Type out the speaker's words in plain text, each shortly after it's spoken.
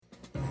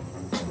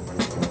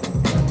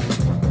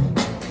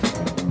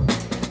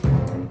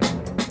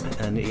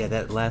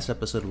that last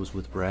episode was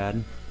with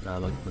Brad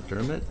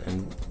McDermott,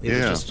 and it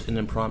was just an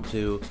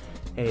impromptu.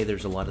 Hey,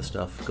 there's a lot of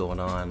stuff going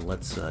on.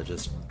 Let's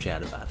just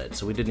chat about it.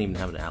 So we didn't even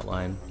have an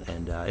outline,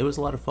 and it was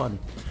a lot of fun.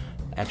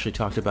 Actually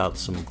talked about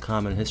some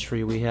common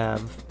history we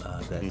have,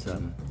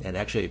 and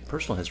actually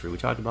personal history. We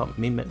talked about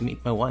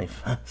meet my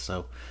wife.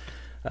 So.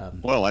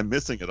 Well, I'm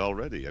missing it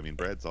already. I mean,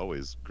 Brad's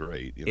always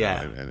great, you know,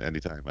 Yeah. and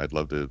anytime I'd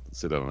love to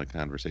sit down on a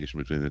conversation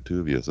between the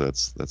two of you. So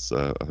that's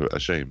a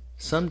shame.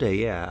 Someday,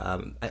 yeah.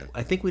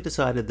 I think we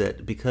decided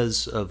that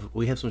because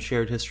we have some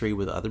shared history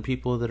with other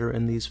people that are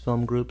in these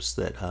film groups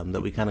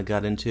that we kind of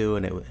got into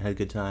and it had a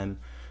good time.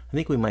 I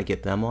think we might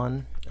get them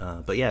on.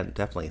 But yeah,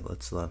 definitely.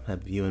 Let's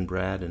have you and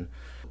Brad. And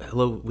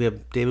hello, we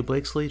have David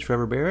Blakesley,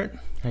 Trevor Barrett.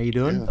 How you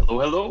doing? Yeah.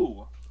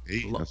 Hello.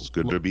 Hey, it's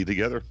good to be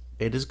together.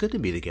 It is good to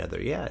be together.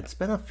 Yeah, it's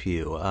been a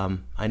few.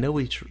 I know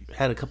we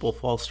had a couple of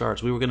false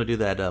starts. We were going to do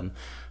that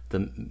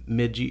the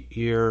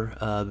mid-year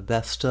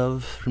best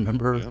of,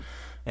 remember? Yep.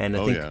 And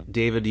I think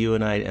David, you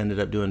and I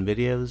ended up doing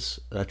videos.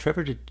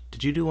 Trevor,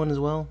 did you do one as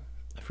well?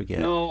 I forget.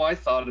 No, I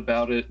thought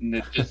about it, and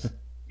it just,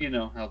 you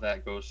know how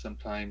that goes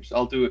sometimes.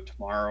 I'll do it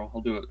tomorrow.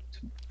 I'll do it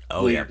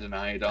later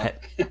tonight.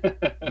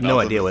 No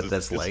idea what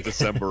that's like. It's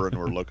December, and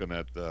we're looking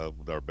at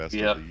our best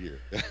of the year.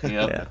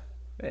 Yeah.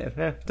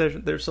 Yeah,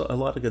 there's a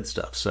lot of good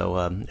stuff, so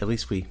at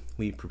least we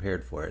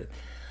prepared for it.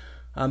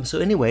 So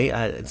anyway,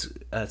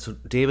 so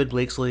David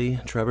Blakesley,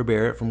 Trevor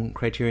Barrett from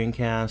Criterion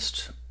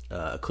Cast,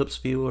 Eclipse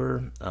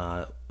Viewer.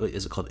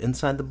 Is it called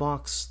Inside the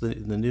Box? The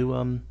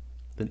new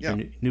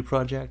new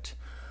project.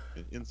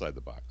 Inside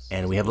the box,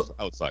 and we have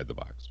outside the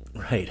box.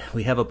 Right,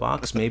 we have a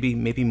box.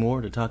 maybe more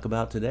to talk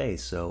about today.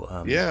 So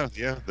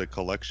the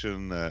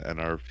collection and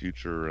our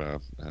future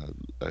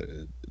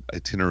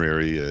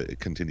itinerary it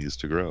continues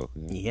to grow.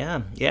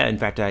 Yeah. In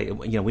fact,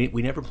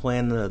 we never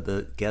plan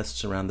the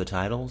guests around the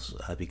titles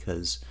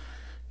because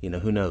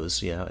who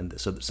knows, and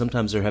so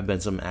sometimes there have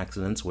been some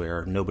accidents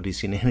where nobody's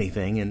seen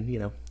anything, and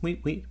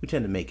we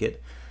tend to make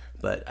it.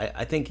 But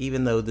I think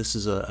even though this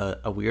is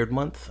a weird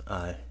month,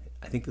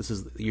 I think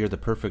you're the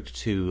perfect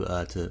to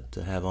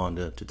have on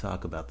to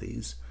talk about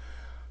these.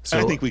 So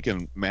I think we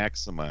can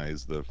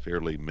maximize the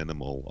fairly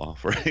minimal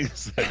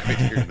offerings that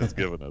Criterion has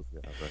given us.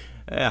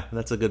 Yeah,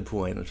 that's a good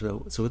point.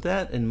 So with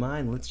that in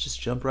mind, let's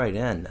just jump right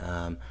in.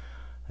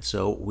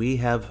 So we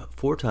have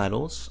 4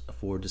 titles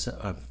for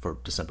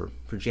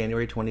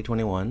January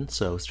 2021.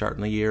 So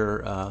starting the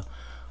year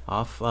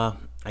off,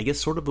 I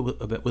guess sort of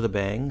with a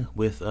bang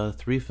with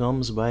 3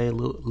 films by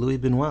Louis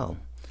Buñuel.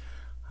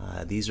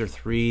 These are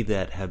 3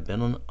 that have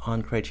been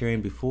on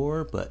Criterion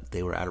before, but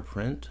they were out of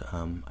print.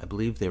 I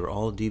believe they were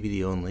all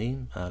DVD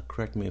only.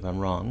 Correct me if I'm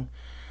wrong.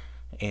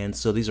 And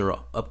so these are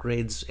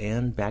upgrades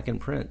and back in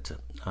print.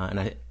 And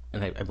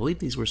I believe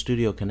these were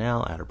Studio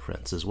Canal out of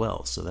prints as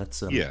well. So that's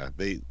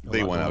they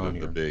went out in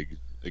the big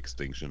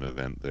extinction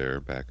event there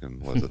back in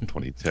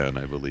 2010,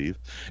 I believe.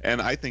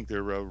 And I think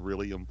they're a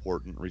really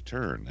important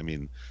return. I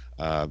mean,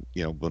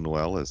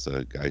 Buñuel is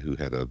a guy who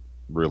had a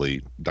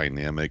really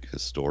dynamic,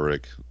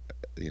 historic,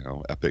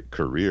 epic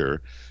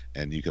career,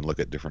 and you can look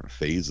at different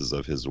phases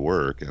of his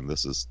work, and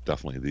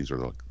these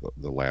are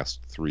the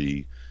last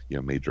 3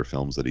 major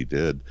films that he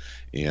did,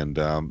 and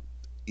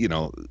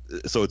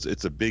so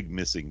it's a big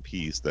missing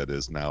piece that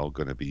is now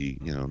going to be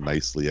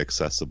nicely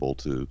accessible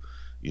to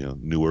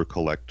newer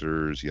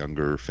collectors,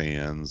 younger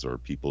fans, or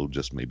people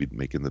just maybe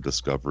making the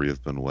discovery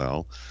of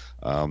Buñuel.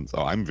 So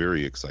I'm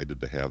very excited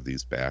to have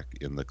these back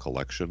in the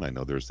collection. I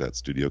know there's that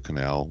Studio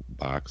Canal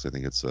box. I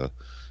think it's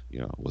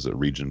was it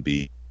Region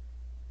B?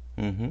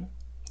 Mm-hmm.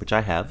 Which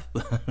I have,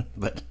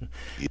 but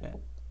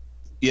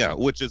yeah,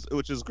 which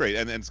is great,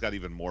 and it's got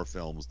even more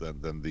films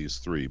than these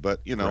 3.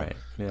 But right.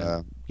 These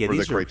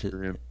are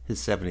his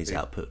 70s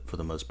output for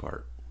the most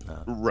part.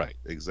 Right,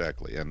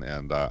 exactly,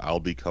 and I'll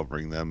be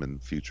covering them in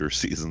future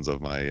seasons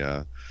of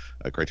my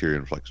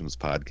Criterion Reflections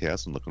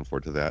podcast. I'm looking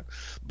forward to that.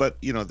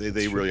 But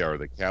they really are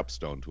the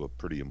capstone to a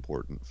pretty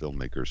important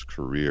filmmaker's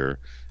career,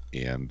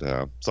 and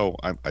so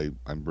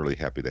I'm really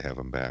happy to have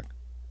them back.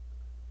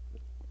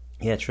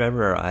 Yeah,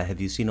 Trevor, have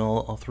you seen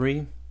all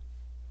 3?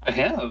 I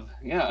have.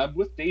 Yeah, I'm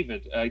with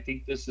David. I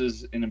think this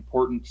is an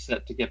important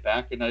set to get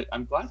back, and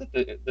I'm glad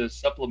that the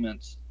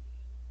supplements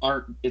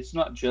aren't. It's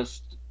not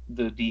just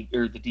the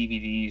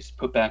DVDs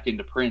put back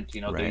into print.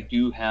 Right. They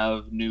do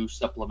have new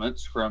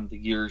supplements from the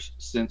years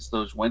since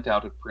those went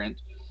out of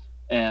print,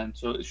 and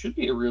so it should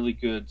be a really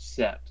good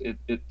set.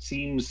 It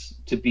seems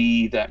to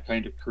be that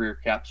kind of career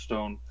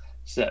capstone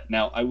set.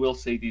 Now, I will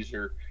say this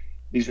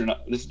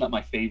is not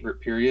my favorite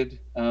period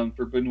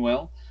for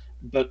Buñuel,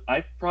 but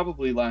I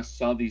probably last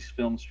saw these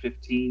films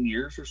 15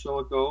 years or so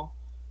ago,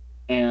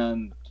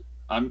 and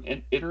I'm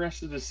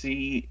interested to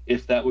see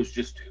if that was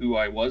just who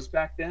I was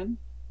back then,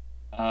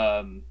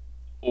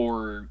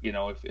 or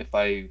if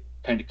I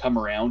kind of come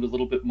around a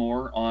little bit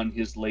more on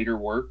his later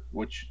work,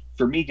 which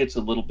for me gets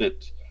a little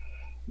bit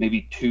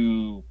maybe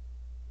too,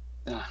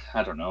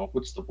 I don't know,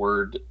 what's the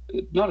word?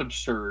 Not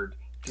absurd,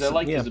 because I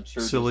like his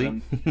absurdism.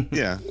 Silly.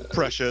 Yeah,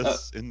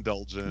 precious,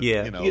 indulgent.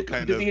 Yeah,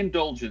 kind of of the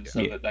indulgence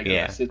of it. I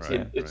guess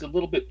it's a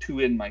little bit too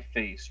in my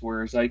face.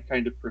 Whereas I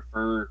kind of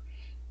prefer,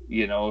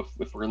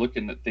 if we're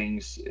looking at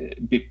things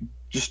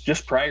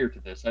just prior to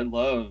this, I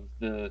love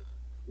the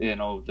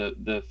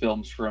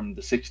films from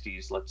the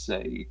 '60s, let's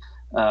say.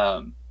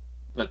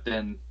 But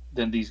then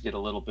these get a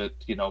little bit,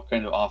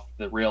 kind of off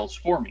the rails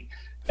for me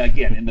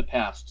again in the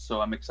past. So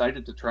I'm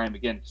excited to try them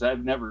again, because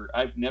I've never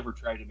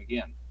tried him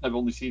again. I've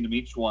only seen him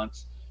each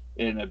once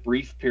in a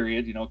brief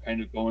period,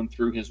 kind of going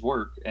through his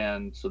work.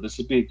 And so this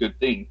would be a good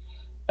thing.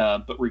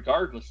 But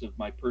regardless of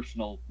my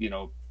personal,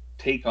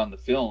 take on the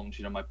films,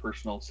 my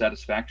personal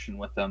satisfaction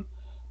with them,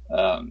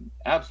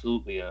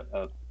 absolutely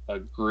a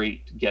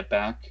great get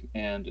back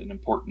and an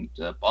important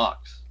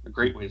box. A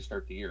great way to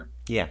start the year.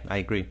 Yeah, I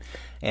agree.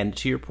 And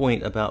to your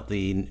point about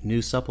the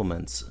new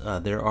supplements,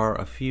 there are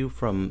a few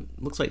from,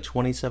 looks like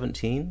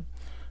 2017.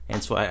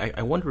 And so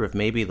I wonder if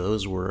maybe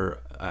those were,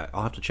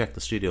 I'll have to check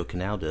the Studio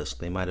Canal disc.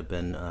 They might have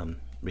been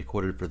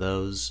recorded for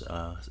those,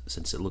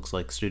 since it looks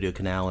like Studio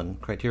Canal and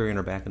Criterion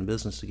are back in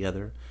business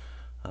together.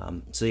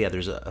 So yeah,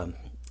 there's a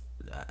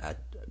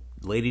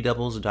Lady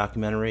Doubles, a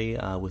documentary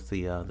with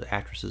the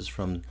actresses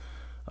from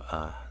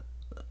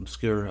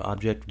Obscure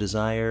Object of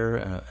Desire,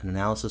 an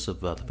analysis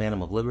of The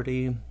Phantom of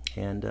Liberty,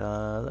 and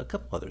a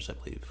couple others, I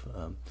believe.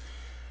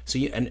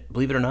 And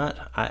believe it or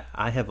not,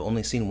 I have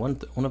only seen one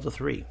of the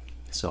three.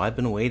 So I've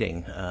been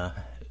waiting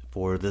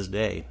for this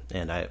day,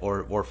 and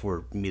or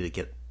for me to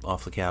get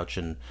off the couch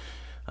and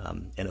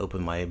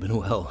open my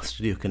Buñuel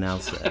Studio Canal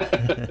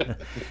set.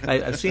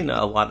 I've seen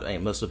a lot,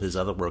 most of his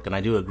other work, and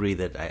I do agree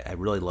that I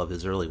really love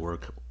his early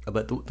work.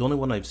 But the only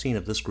one I've seen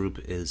of this group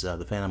is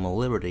The Phantom of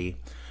Liberty,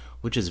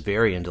 which is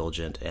very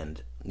indulgent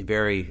and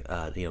very,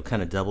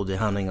 kind of double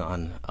downing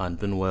on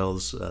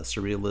Buñuel's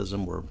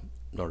surrealism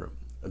or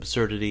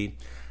absurdity.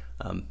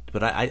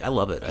 But I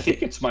love it. I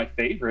think it's my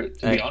favorite,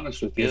 to be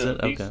honest with you. Is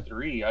it? These Okay.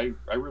 three, I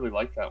really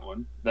like that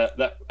one.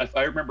 That if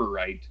I remember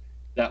right,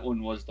 that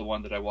one was the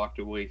one that I walked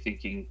away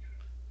thinking,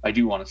 I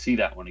do want to see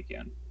that one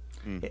again.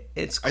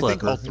 It's clever. I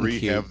think all three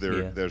cute, have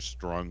their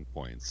strong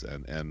points,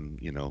 and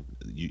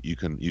you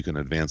can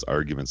advance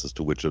arguments as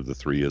to which of the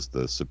three is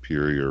the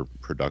superior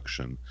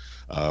production.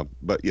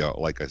 But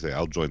like I say,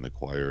 I'll join the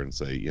choir and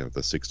say the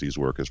 '60s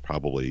work is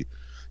probably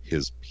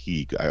his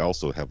peak. I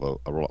also have a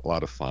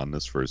lot of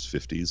fondness for his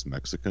 50s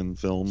Mexican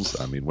films.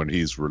 I mean, when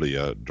he's really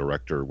a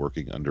director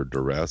working under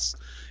duress,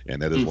 and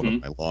that is one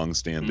of my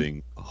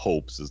long-standing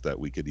hopes, is that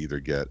we could either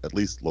get at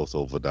least Los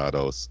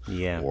Olvidados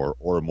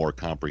or a more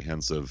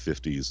comprehensive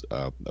 50s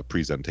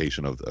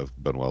presentation of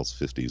Buñuel's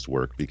 50s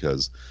work,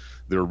 because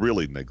they're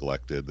really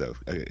neglected.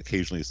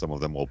 Occasionally some of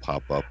them will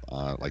pop up,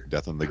 like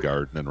Death in the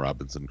Garden and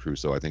Robinson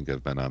Crusoe, I think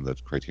have been on the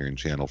Criterion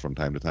Channel from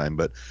time to time.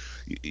 But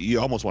you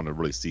almost want to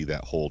really see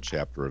that whole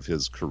chapter of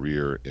his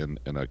career in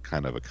a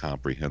kind of a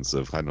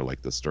comprehensive, kind of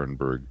like the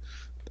Sternberg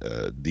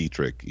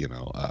Dietrich,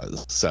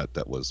 set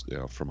that was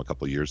from a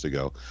couple of years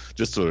ago,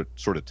 just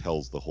sort of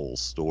tells the whole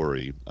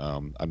story.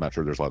 I'm not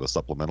sure there's a lot of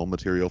supplemental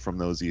material from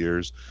those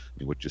years. I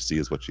mean, what you see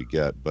is what you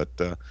get. But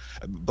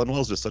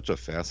Buñuel's just such a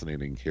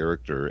fascinating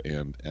character,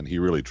 and he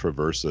really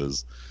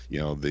traverses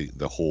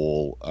the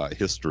whole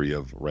history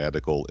of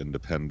radical,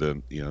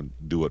 independent,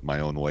 do it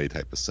my own way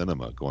type of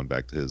cinema, going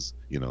back to his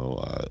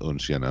Un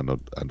Chien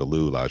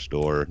Andalou, L'Âge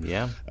d'Or,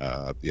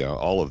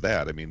 all of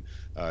that. I mean,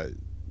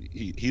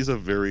 he's a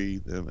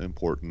very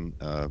important,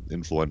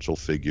 influential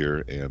figure,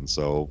 and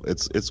so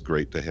it's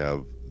great to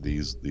have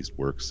these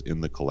works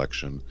in the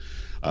collection.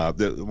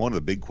 One of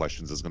the big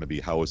questions is going to be,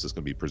 how is this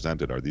going to be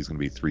presented? Are these going to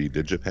be 3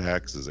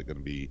 digipacks? Is it going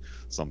to be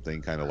something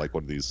kind of like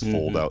one of these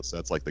fold-out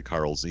sets like the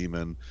Carl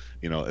Zeman?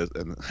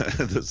 And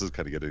this is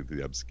kind of getting into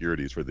the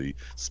obscurities for the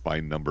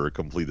spine number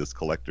completist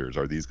collectors.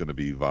 Are these going to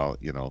be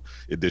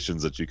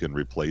editions that you can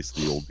replace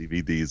the old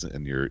DVDs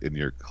in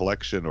your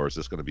collection, or is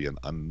this going to be an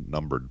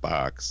unnumbered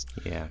box?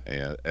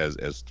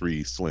 As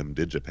 3 slim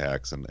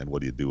digipacks, and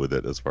what do you do with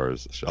it as far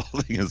as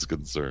shelving is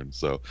concerned?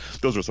 So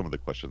those are some of the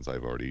questions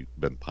I've already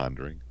been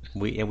pondering.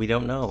 We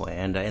don't know,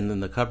 and then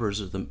the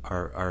covers of them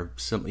are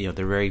some, they're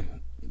very,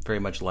 very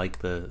much like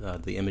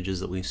the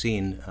images that we've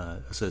seen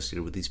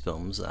associated with these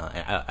films.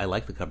 I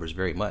like the covers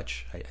very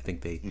much. I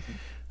think they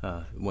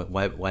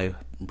why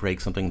break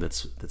something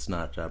that's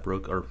not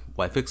broken, or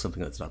why fix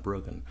something that's not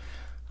broken?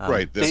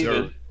 Right.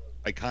 There are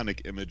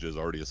iconic images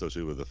already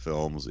associated with the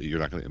films. You're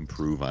not going to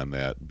improve on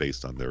that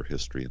based on their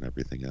history and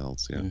everything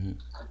else. Yeah.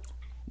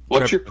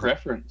 What's your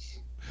preference?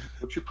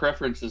 What's your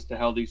preference as to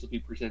how these will be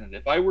presented?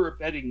 If I were a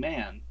betting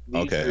man,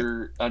 these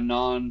are a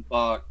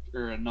non-box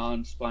or a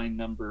non-spine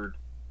numbered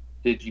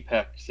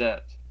digipack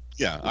set.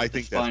 Yeah, I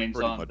think that's pretty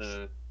on much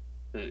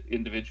the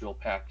individual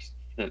packs.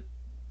 Is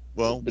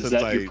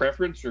that your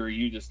preference, or are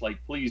you just like,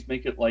 please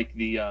make it like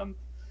the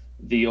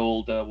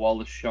old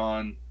Wallace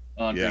Shawn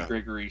Andre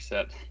Gregory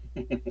set?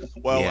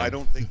 I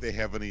don't think they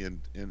have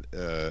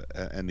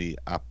any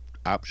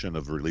option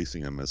of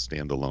releasing them as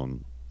standalone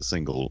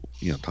single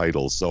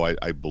titles, so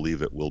I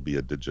believe it will be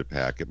a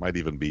digipack. It might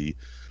even be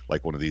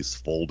like one of these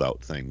fold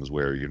out things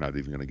where you're not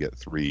even going to get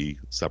 3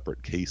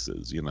 separate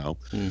cases,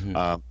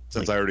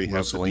 since I already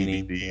have the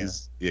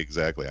DVDs. Yeah.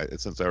 Exactly.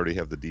 Since I already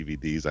have the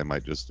DVDs,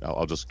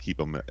 I'll just keep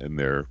them in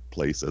their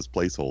place as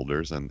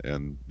placeholders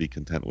and be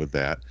content with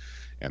that.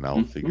 And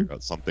I'll figure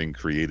out something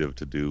creative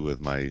to do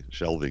with my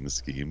shelving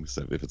scheme,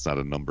 so if it's not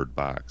a numbered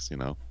box,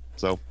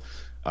 So,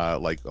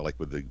 like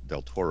with the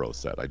Del Toro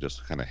set, I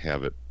just kind of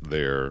have it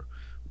there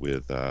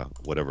with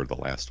whatever the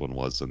last one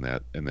was in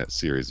that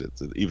series.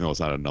 It's, even though it's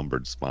not a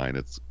numbered spine,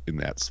 it's in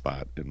that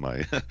spot in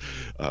my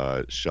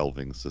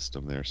shelving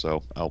system there.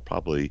 So I'll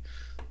probably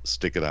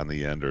stick it on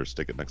the end or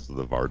stick it next to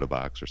the Varda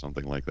box or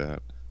something like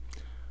that.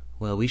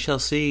 Well, we shall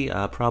see.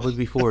 Probably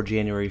before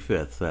January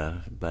 5th.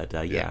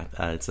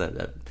 It's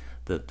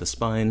the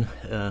spine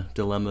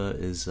dilemma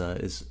is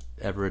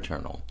ever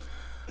eternal.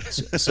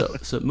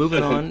 So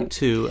moving on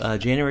to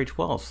January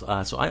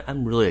 12th. So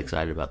I'm really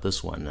excited about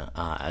this one.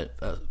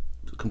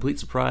 Complete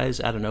surprise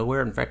out of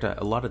nowhere. In fact,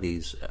 a lot of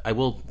these, I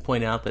will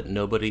point out that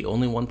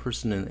only one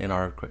person in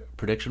our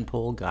prediction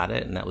poll got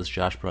it, and that was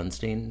Josh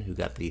Brunstein, who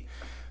got the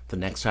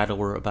next title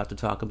we're about to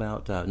talk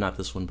about. Not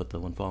this one, but the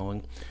one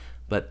following.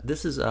 But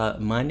this is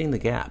Minding the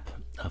Gap,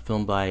 a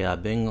film by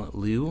Bing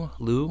Liu,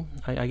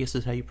 I guess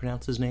is how you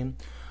pronounce his name.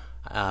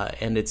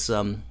 And it's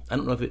I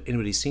don't know if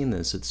anybody's seen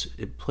this.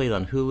 It played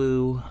on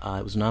Hulu.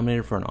 It was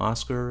nominated for an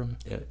Oscar.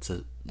 It's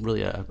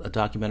really a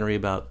documentary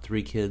about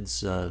 3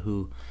 kids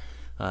who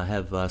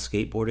have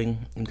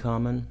skateboarding in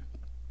common,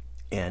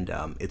 and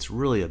it's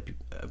really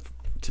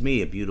to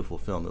me a beautiful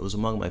film. It was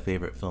among my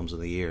favorite films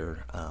of the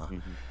year.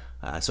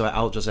 So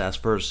I'll just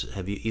ask first: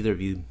 have either of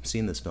you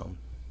seen this film?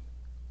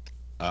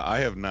 I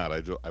have not.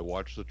 I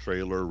watched the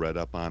trailer, read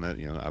up on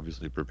it,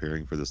 obviously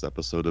preparing for this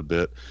episode a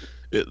bit.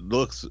 It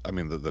looks,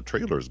 the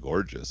trailer is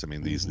gorgeous.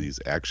 These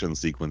action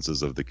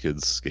sequences of the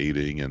kids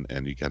skating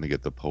and you kind of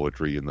get the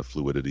poetry and the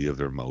fluidity of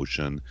their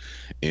motion.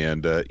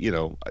 And,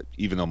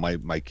 even though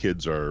my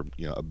kids are,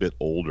 a bit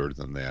older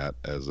than that,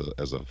 as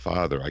a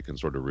father, I can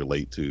sort of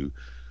relate to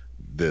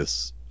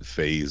this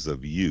phase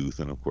of youth.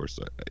 And of course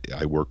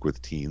I work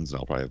with teens, and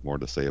I'll probably have more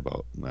to say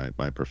about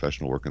my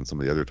professional work and some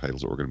of the other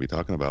titles that we're going to be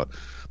talking about.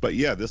 But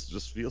yeah, this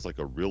just feels like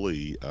a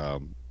really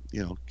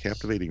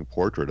captivating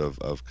portrait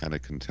of kind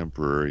of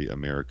contemporary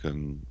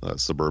American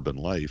suburban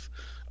life.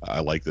 I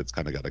like that it's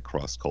kind of got a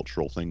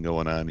cross-cultural thing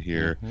going on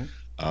here.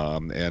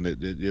 And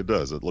it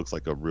does. It looks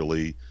like a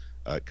really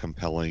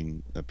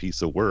compelling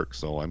piece of work,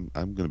 so I'm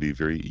going to be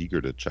very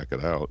eager to check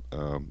it out. I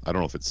don't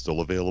know if it's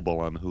still available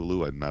on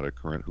Hulu. I'm not a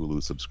current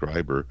Hulu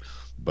subscriber,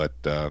 but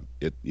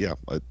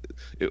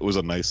it was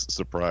a nice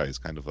surprise,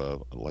 kind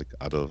of like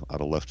out of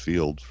left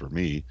field for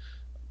me.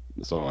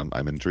 So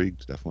I'm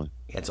intrigued, definitely.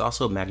 It's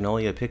also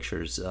Magnolia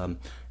Pictures.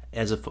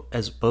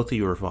 As both of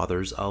you are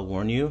fathers, I'll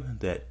warn you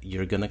that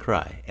you're gonna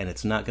cry, and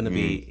it's not gonna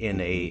be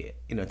in a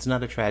it's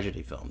not a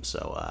tragedy film.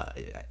 So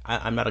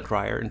I'm not a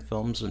crier in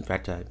films. In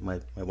fact, my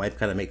wife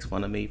kind of makes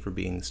fun of me for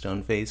being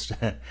stone faced.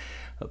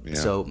 Yeah.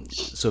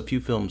 So few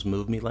films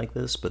move me like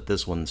this, but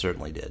this one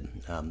certainly did.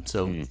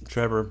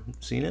 Trevor,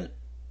 seen it?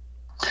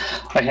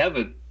 I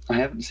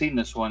haven't seen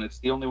this one. It's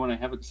the only one I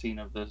haven't seen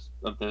of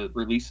the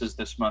releases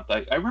this month.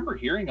 I remember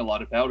hearing a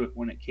lot about it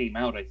when it came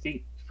out. I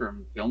think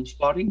from Film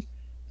Spotting.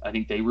 I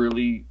think they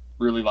really,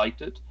 really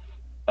liked it.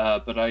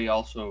 But I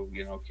also,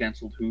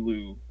 canceled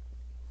Hulu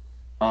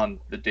on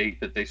the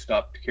date that they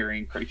stopped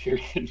carrying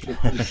Criterion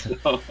films.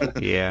 So,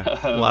 yeah,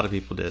 a lot of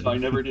people did. So I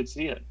never did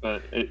see it,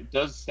 but it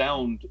does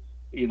sound,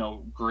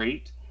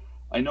 great.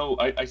 I know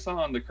I saw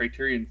on the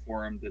Criterion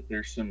forum that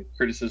there's some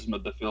criticism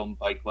of the film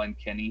by Glenn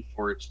Kenny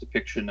for its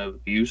depiction of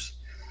abuse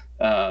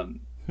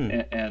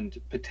and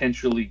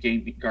potentially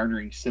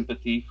garnering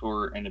sympathy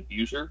for an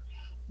abuser.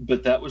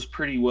 But that was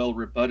pretty well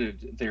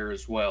rebutted there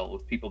as well,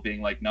 with people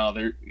being like, no,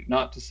 they're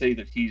not to say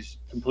that he's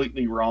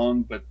completely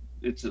wrong, but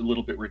it's a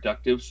little bit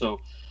reductive. So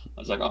I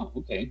was like, oh,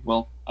 okay.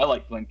 Well, I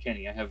like Glenn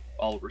Kenny. I have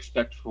all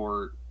respect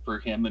for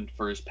him and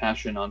for his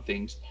passion on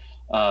things.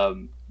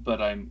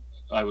 But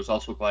I was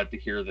also glad to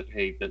hear that,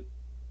 hey, that,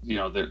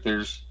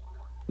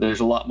 there's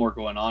a lot more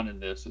going on in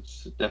this.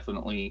 It's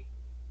definitely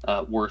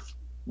worth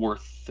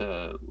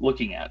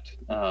looking at.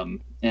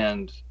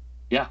 And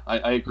yeah,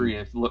 I agree.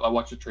 I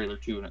watched the trailer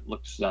too, and it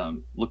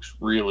looks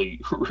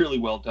really, really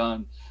well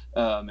done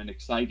and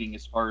exciting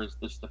as far as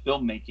the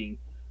filmmaking.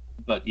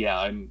 But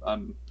yeah,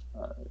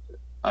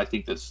 I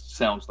think this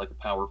sounds like a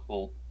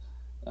powerful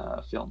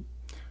film.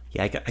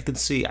 Yeah, I can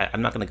see.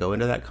 I'm not going to go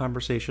into that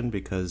conversation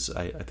because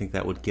I think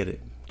that would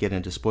get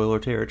into spoiler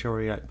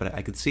territory. But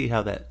I could see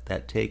how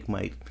that take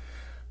might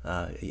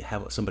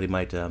how somebody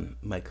might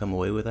come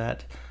away with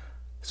that.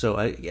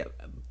 So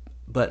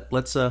but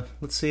let's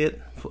see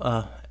it.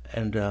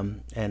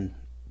 And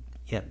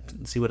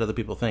see what other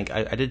people think.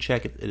 I did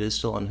check it. It is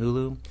still on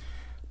Hulu,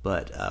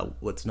 but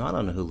what's not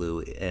on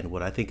Hulu and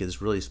what I think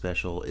is really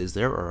special is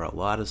there are a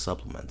lot of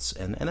supplements,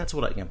 and that's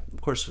what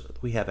of course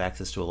we have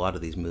access to a lot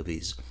of these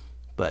movies,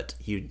 but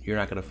you're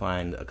not going to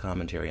find a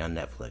commentary on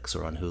Netflix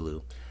or on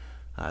Hulu.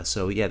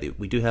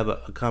 We do have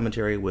a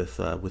commentary with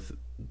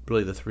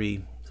really the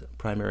three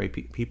primary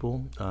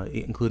people,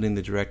 including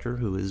the director,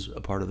 who is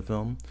a part of the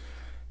film,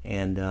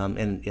 and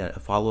a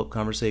follow-up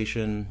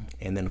conversation.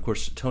 And then, of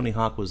course, Tony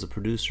Hawk was the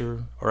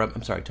producer, or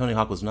I'm sorry, Tony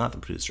Hawk was not the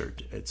producer.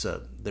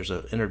 There's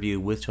an interview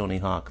with Tony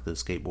Hawk, the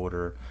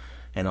skateboarder,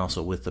 and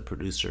also with the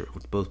producer,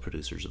 with both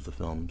producers of the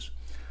films.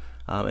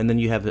 And then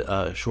you have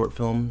a short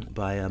film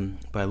by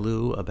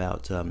Lou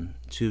about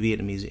two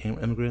Vietnamese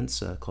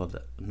immigrants called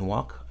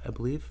Nuoc, I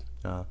believe.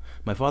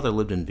 My father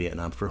lived in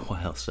Vietnam for a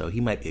while, so he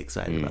might be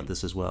excited about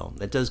this as well.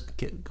 It does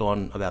go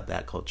on about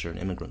that culture and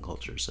immigrant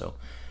culture, so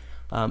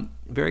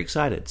very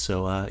excited.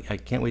 So I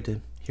can't wait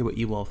to hear what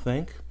you all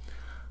think.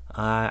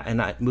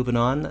 Moving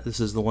on, this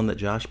is the one that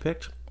Josh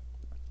picked,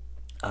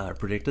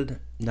 predicted.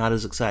 Not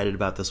as excited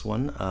about this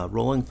one.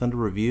 Rolling Thunder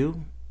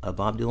Review, a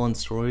Bob Dylan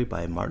story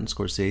by Martin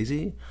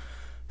Scorsese.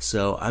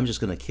 So I'm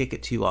just going to kick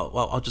it to you.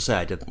 I'll just say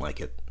I didn't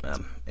like it.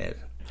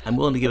 I'm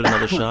willing to give it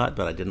another shot,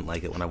 but I didn't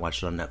like it when I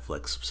watched it on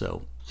Netflix.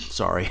 So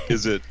sorry.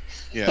 Is it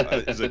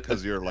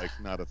because you're like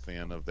not a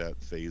fan of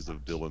that phase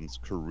of Dylan's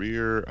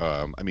career?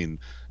 I mean,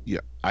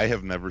 yeah, I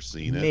have never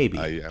seen it.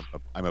 Maybe.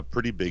 I'm a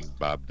pretty big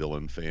Bob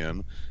Dylan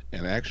fan,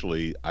 and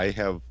actually I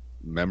have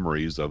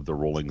memories of the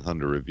Rolling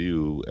Thunder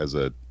Review as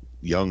a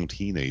young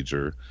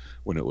teenager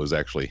when it was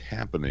actually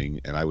happening,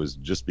 and I was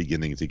just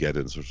beginning to get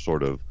into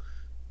sort of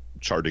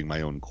charting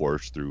my own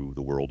course through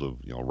the world of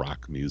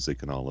rock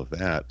music and all of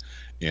that.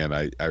 And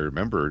I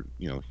remember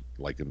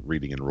like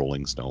reading in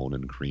Rolling Stone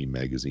and Cream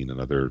magazine and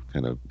other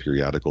kind of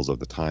periodicals of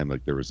the time,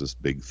 like there was this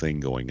big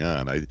thing going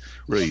on. I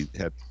really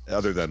had,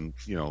 other than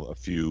a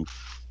few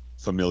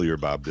familiar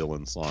Bob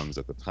Dylan songs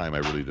at the time, I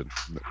really didn't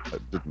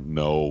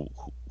know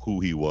who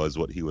he was,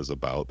 what he was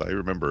about. But I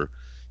remember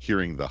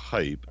hearing the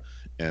hype,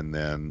 and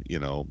then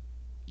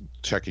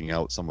checking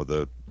out some of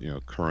the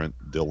current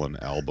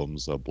Dylan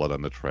albums, Blood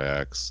on the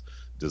Tracks,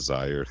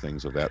 Desire,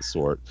 things of that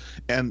sort,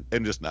 and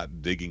just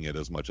not digging it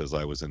as much as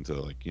I was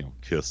into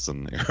Kiss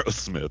and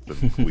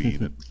Aerosmith and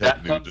Queen and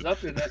that comes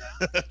up in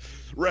it.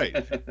 Right.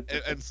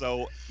 And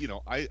so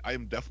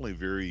I'm definitely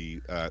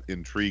very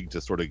intrigued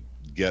to sort of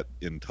get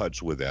in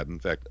touch with that. In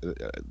fact,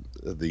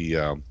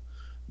 the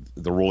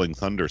Rolling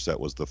Thunder set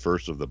was the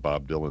first of the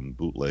Bob Dylan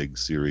bootleg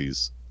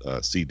series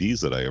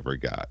CDs that I ever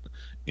got.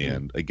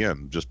 And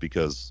again, just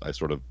because I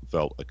sort of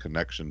felt a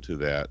connection to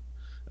that,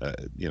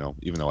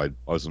 even though I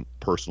wasn't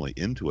personally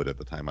into it at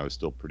the time, I was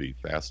still pretty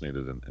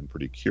fascinated and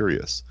pretty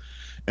curious.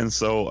 And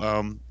so,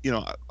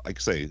 like I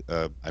say,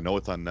 I know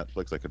it's on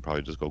Netflix. I could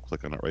probably just go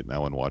click on it right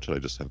now and watch it. I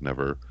just have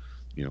never,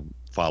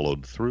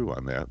 followed through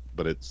on that.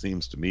 But it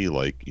seems to me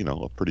like,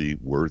 a pretty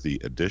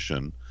worthy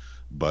addition.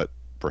 But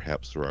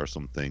perhaps there are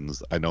some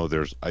things. I know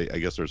I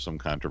guess there's some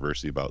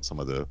controversy about some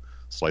of the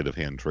sleight of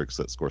hand tricks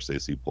that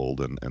Scorsese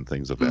pulled and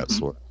things of that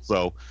sort.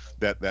 So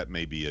that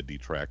may be a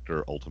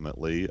detractor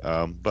ultimately.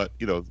 But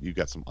you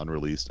got some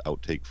unreleased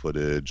outtake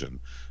footage, and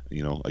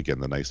again,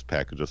 the nice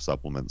package of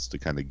supplements to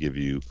kind of give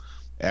you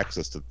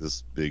access to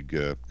this big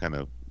kind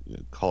of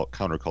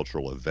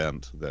countercultural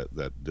event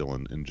that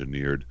Dylan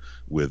engineered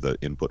with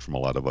input from a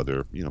lot of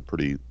other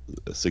pretty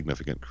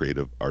significant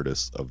creative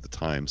artists of the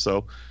time.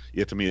 So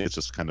yeah, to me it's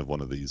just kind of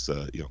one of these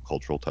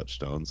cultural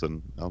touchstones,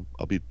 and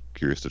I'll be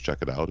curious to check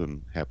it out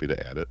and happy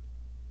to add it.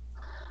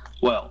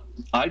 Well,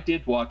 I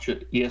did watch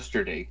it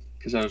yesterday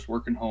because I was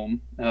working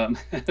home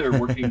or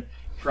working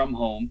from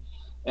home,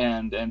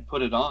 and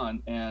put it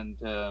on,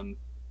 and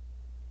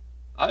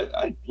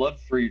I'd love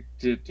for you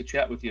to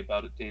chat with you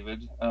about it,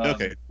 David.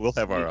 Okay, we'll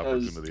have our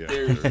opportunity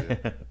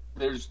after.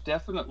 There's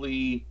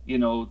definitely,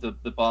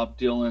 the Bob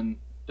Dylan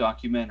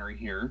documentary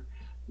here,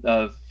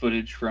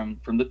 footage from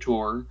the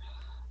tour,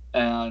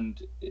 and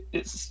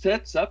it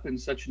sets up in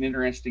such an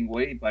interesting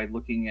way by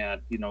looking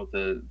at,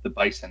 the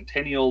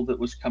bicentennial that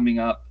was coming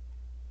up,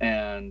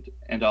 and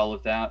all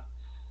of that.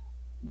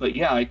 But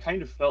yeah, I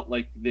kind of felt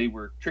like they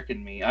were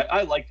tricking me.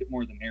 I liked it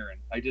more than Aaron.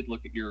 I did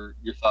look at your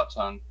thoughts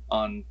on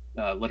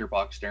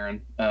Letterboxd,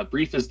 Aaron.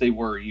 Brief as they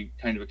were, you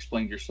kind of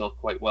explained yourself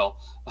quite well.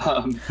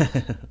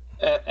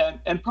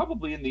 And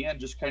probably in the end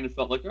just kind of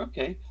felt like,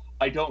 okay,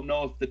 I don't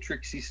know if the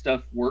tricksy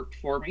stuff worked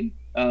for me.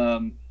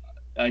 Bob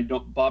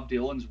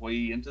Dylan's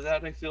way into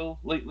that, I feel,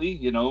 lately,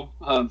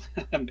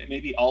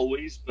 maybe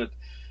always, but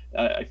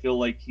I feel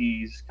like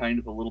he's kind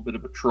of a little bit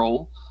of a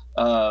troll.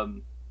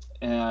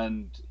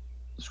 And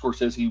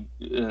Scorsese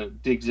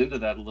digs into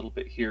that a little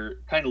bit here.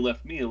 Kind of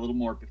left me a little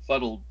more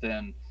befuddled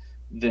than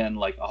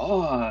like,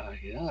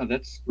 yeah,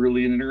 that's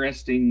really an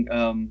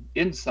interesting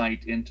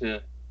insight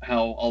into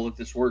how all of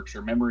this works,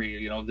 or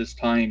memory, this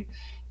time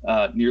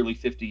nearly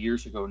 50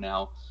 years ago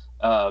now,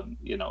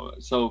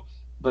 so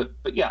but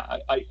yeah,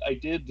 I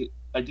did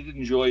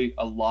enjoy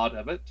a lot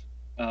of it,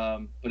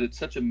 but it's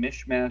such a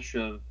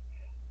mishmash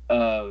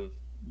of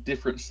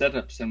different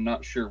setups. I'm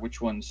not sure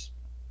which ones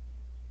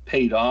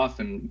paid off,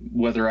 and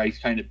whether I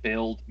kind of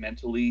bailed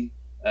mentally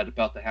at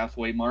about the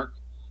halfway mark.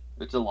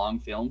 It's a long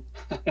film,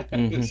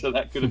 so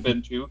that could have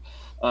been too.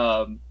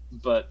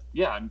 But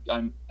yeah,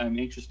 I'm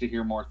anxious to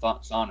hear more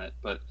thoughts on it.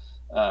 But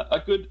I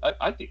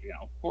think,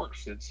 of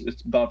course,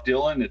 it's Bob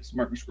Dylan, it's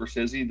Martin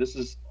Scorsese. This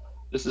is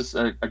this is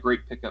a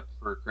great pickup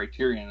for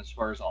Criterion as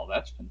far as all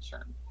that's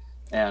concerned.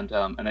 And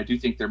I do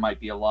think there might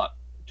be a lot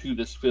to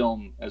this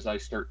film as I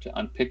start to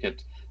unpick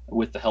it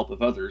with the help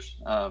of others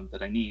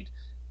that I need.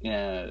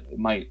 It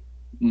might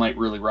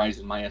really rise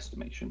in my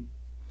estimation.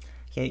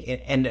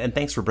 Okay, and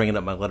thanks for bringing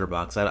up my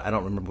Letterboxd. I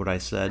don't remember what I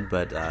said,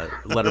 but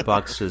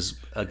Letterboxd is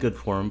a good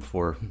forum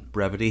for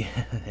brevity,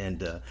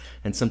 and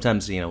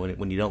sometimes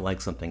when you don't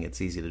like something,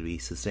 it's easy to be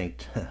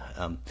succinct.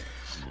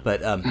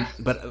 But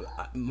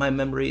my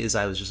memory is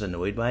I was just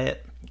annoyed by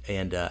it,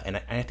 and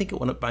I think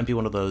it might be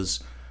one of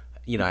those.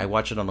 I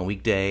watch it on a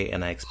weekday,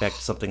 and I expect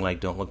something like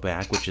Don't Look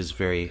Back, which is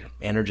very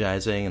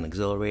energizing and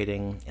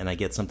exhilarating, and I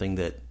get something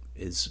that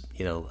is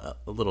a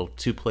little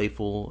too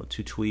playful,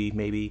 too twee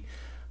maybe.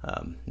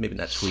 Maybe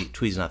not twee.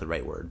 Twee's not the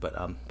right word, but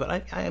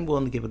I am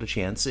willing to give it a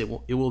chance. It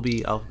will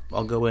be.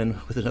 I'll go in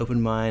with an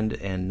open mind,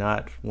 and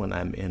not when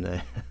I'm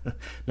in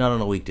not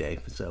on a weekday.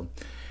 So,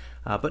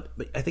 but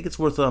I think it's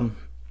worth.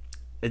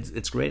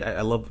 It's great.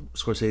 I love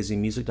Scorsese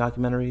music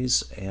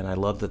documentaries, and I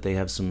love that they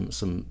have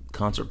some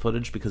concert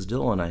footage because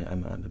Dylan,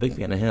 I'm a big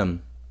fan of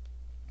him.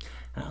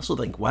 I also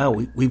think, wow,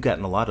 we've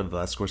gotten a lot of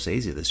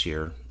Scorsese this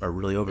year, or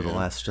really over the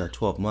last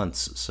 12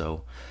 months.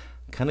 So,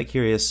 kind of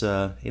curious,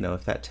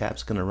 if that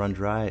tap's going to run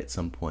dry at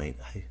some point.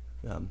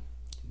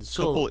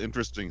 Couple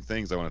interesting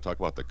things I want to talk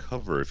about the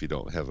cover. If you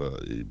don't have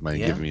mind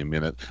giving me a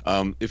minute.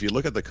 If you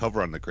look at the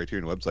cover on the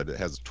Criterion website, it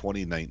has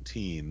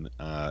 2019.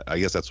 I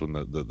guess that's when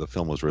the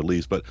film was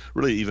released. But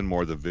really, even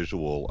more the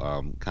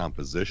visual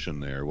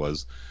composition there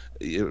was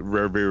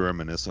very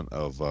reminiscent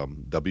of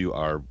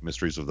W.R.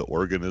 Mysteries of the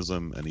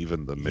Organism and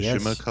even the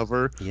Mishima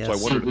cover. Yes. So I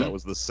wondered if that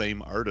was the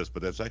same artist,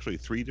 but that's actually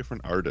three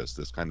different artists.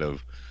 This kind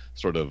of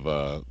sort of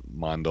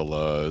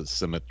mandala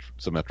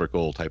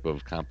symmetrical type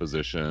of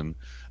composition.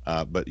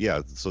 But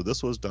yeah, so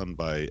this was done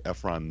by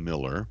Ephron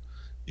Miller,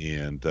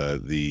 and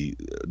the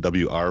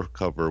WR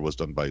cover was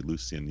done by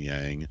Lucien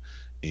Yang,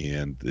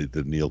 and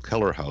the Neil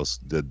Keller House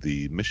did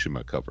the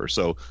Mishima cover.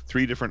 So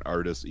three different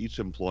artists, each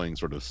employing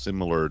sort of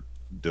similar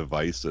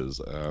devices.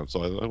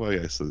 So I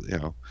guess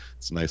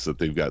it's nice that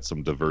they've got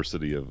some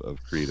diversity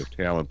of creative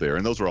talent there.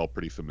 And those are all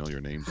pretty familiar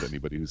names to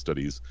anybody who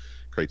studies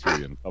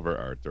Criterion cover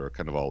art. They're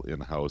kind of all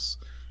in-house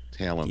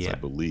talents, I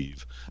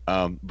believe.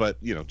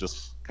 But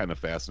just kind of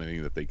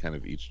fascinating that they kind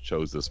of each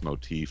chose this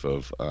motif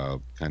of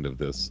kind of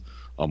this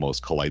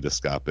almost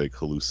kaleidoscopic,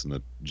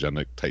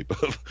 hallucinogenic type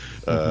of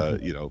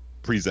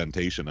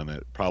presentation, and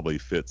it probably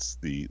fits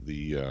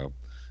the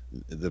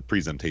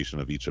presentation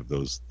of each of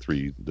those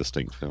three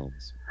distinct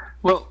films.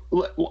 Well,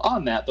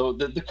 on that though,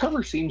 the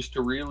cover seems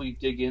to really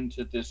dig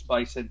into this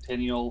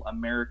bicentennial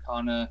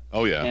Americana.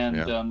 Oh yeah,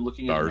 and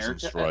looking at Stars America,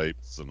 and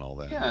Stripes and all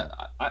that. Yeah,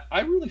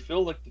 I really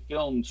feel like the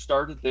film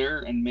started there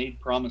and made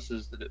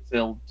promises that it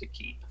failed to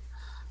keep.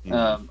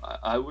 Mm-hmm.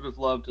 I would have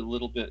loved a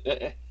little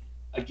bit.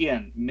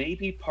 Again,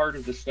 maybe part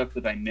of the stuff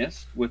that I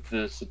missed with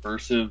the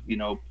subversive,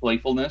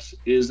 playfulness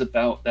is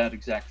about that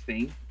exact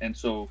thing, and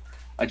so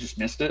I just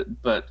missed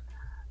it. But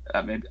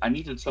I mean, I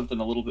needed something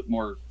a little bit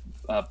more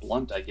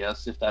blunt, I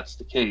guess, if that's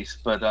the case.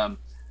 But I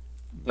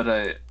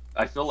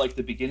feel like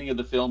the beginning of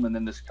the film and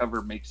then this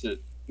cover makes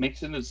it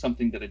into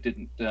something that I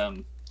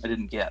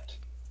didn't get.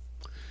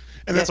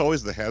 And that's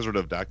always the hazard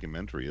of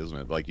documentary, isn't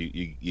it? Like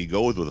you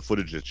go with the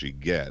footage that you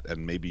get,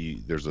 and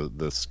maybe there's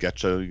the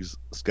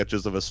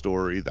sketches of a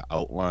story, the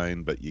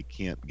outline, but you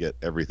can't get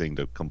everything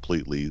to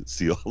completely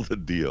seal the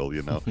deal.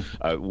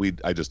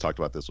 I just talked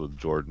about this with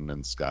Jordan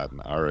and Scott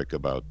and Arik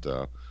about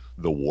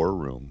the War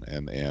Room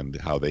and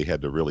how they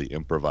had to really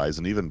improvise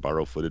and even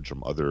borrow footage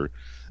from other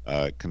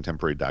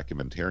contemporary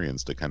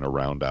documentarians to kind of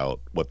round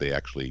out what they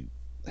actually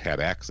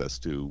had access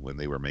to when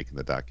they were making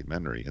the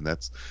documentary. And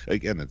that's,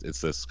 again,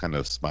 it's this kind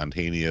of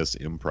spontaneous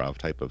improv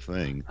type of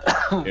thing.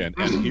 and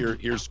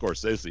here's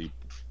Scorsese,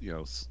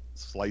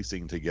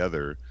 slicing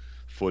together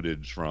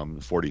footage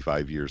from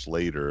 45 years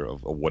later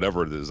of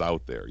whatever it is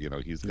out there.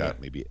 He's got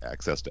maybe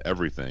access to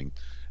everything,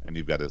 and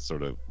you've got to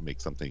sort of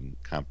make something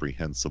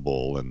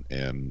comprehensible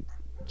and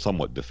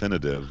somewhat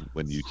definitive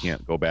when you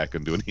can't go back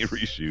and do any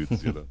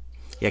reshoots.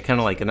 Yeah, kind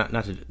of like,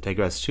 not to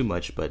digress too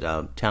much, but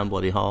Town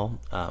Bloody Hall,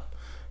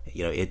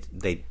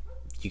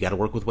 you got to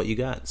work with what you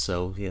got.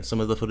 So some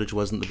of the footage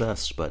wasn't the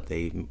best, but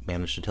they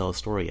managed to tell a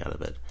story out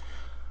of it.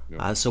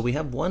 Yeah. So we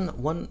have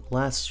one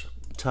last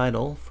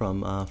title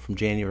from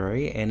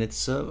January, and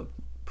it's a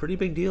pretty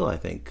big deal, I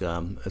think,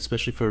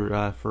 especially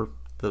for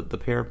the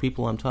pair of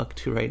people I'm talking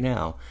to right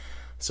now.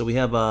 So we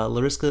have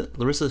Larissa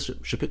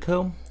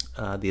Shepitko,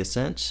 The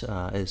Ascent.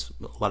 As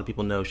a lot of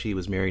people know, she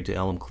was married to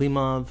Elem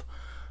Klimov,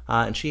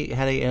 and she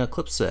had a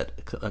clip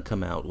set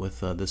come out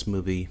with this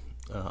movie.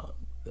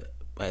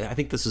 I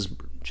think this is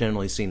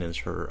generally seen as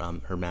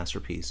her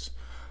masterpiece,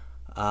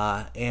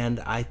 and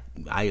I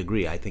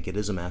agree. I think it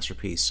is a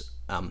masterpiece.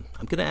 I'm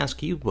going to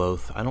ask you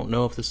both. I don't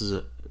know if this is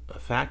a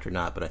fact or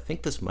not, but I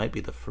think this might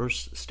be the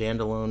first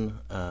standalone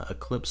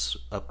Eclipse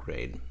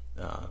upgrade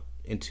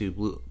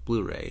into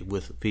Blu-ray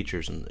with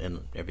features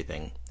and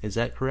everything. Is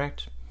that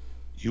correct?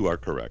 You are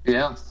correct.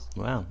 Yeah.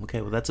 Wow.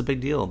 Okay. Well, that's a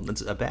big deal.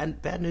 It's a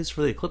bad news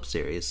for the Eclipse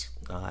series.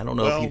 I don't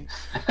know Well,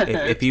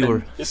 if you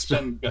were. It's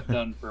been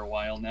done for a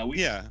while now.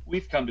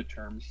 We've come to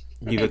terms.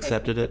 You've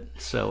accepted it.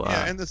 So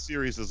yeah, and the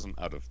series isn't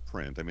out of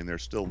print. I mean, they're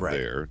still Right.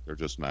 there. They're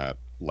just not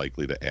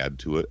likely to add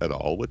to it at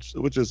all, which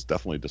is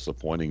definitely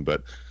disappointing.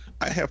 But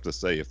I have to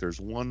say, if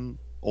there's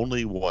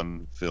only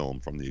one film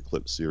from the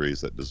Eclipse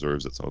series that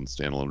deserves its own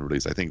standalone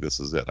release, I think this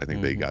is it. I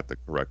think they got the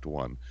correct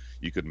one.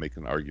 You could make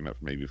an argument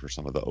for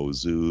some of the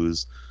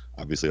Ozus.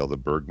 Obviously, all the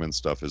Bergman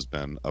stuff has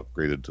been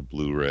upgraded to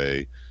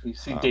Blu-ray. You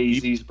see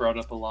Daisy's brought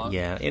up a lot.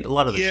 Yeah, and a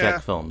lot of the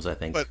Czech films, I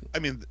think. But I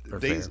mean,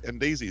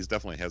 Daisy's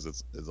definitely has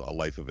is a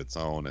life of its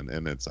own,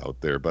 and it's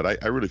out there. But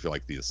I really feel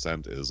like The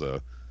Ascent is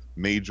a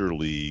major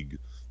league,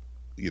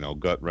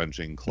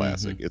 gut-wrenching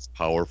classic. It's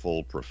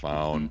powerful,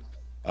 profound,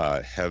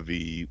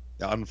 heavy,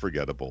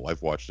 unforgettable.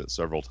 I've watched it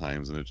several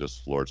times, and it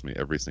just floors me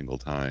every single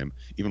time,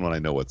 even when I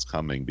know what's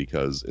coming,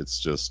 because it's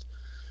just,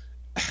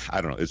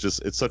 I don't know.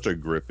 It's such a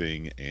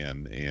gripping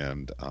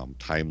and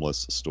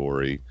timeless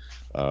story,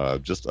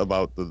 just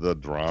about the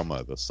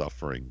drama, the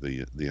suffering,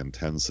 the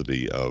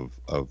intensity of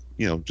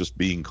just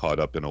being caught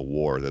up in a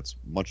war that's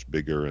much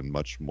bigger and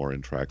much more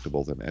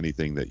intractable than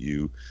anything that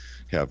you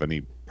have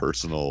any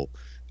personal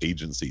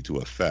agency to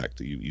affect.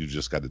 You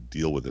just got to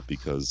deal with it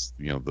because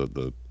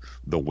the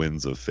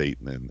winds of fate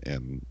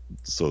and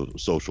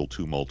social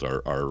tumult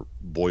are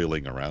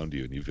boiling around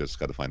you, and you've just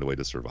got to find a way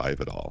to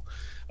survive it all.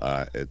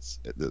 It's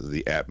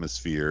the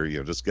atmosphere,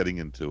 just getting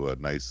into a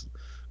nice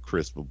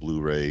crisp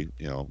Blu-ray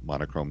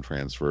monochrome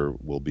transfer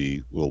will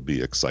be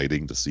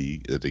exciting to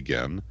see it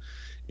again.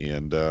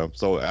 And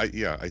so I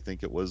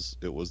think it was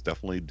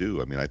definitely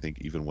due. I mean, I think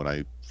even when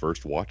I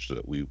first watched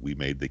it, we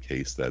made the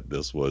case that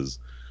this was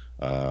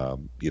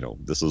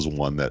this is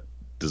one that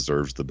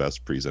deserves the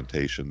best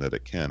presentation that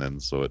it can,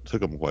 and so it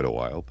took them quite a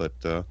while, but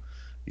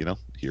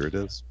here it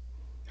is.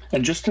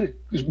 And just to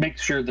make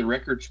sure the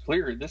record's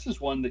clear, this is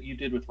one that you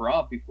did with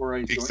Rob before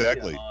I joined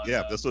exactly. you on,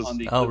 yeah, this was. On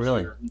the oh,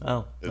 really? Year.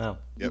 Oh, wow.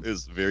 It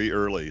was very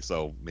early,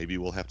 so maybe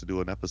we'll have to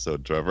do an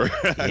episode, Trevor.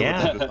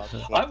 Yeah,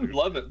 I would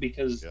love it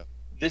because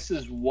this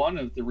is one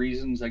of the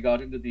reasons I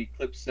got into the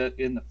Eclipse set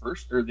in the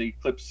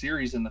Eclipse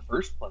series in the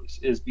first place,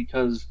 is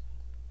because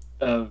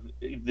of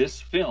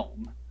this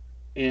film.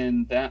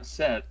 In that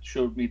set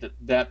showed me that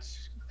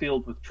that's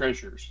filled with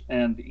treasures,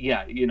 and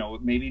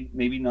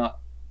maybe not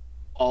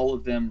all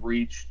of them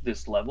reached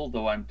this level,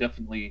 though I'm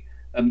definitely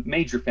a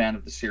major fan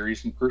of the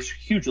series and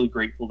hugely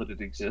grateful that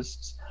it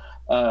exists.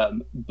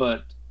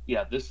 But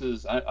yeah, this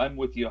is I'm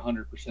with you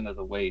 100% of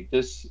the way.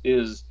 This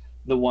is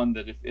the one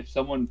that if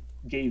someone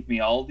gave me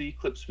all the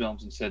Eclipse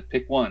films and said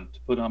pick one to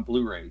put on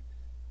Blu-ray,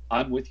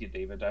 I'm with you,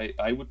 David.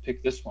 I would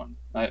pick this one.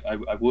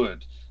 I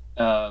would.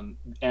 And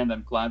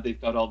I'm glad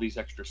they've got all these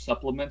extra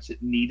supplements.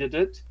 It needed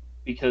it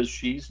because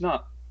she's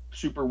not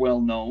super well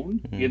known,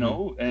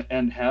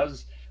 and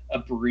has a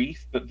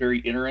brief but very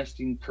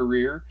interesting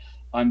career.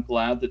 I'm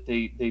glad that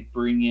they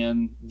bring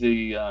in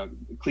the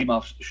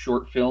Klimov's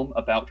short film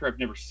about her. I've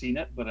never seen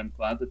it, but I'm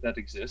glad that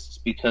exists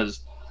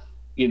because,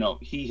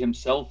 he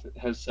himself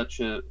has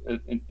such an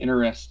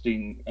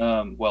interesting,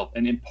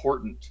 an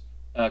important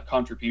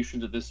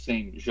contribution to this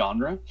same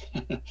genre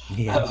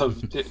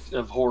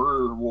of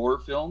horror or war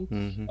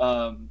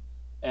film.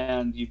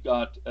 And you've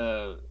got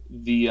their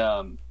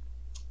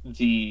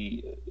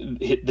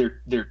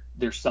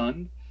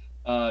son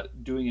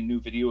doing a new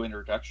video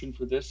introduction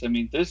for this. I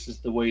mean, this is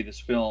the way this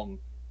film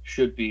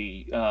should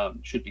be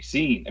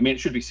seen. I mean, it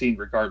should be seen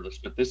regardless,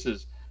 but this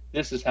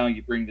is how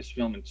you bring this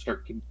film and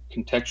start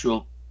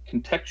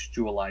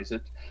contextualize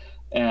it.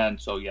 And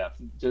so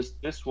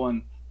just this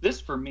one. This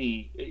for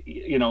me,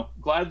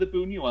 glad the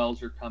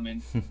Buñuels are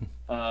coming,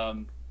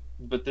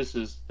 but this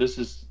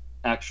is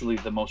actually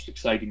the most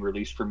exciting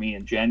release for me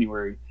in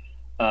January,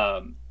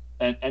 and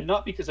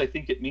not because I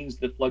think it means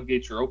the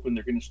floodgates are open.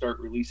 They're going to start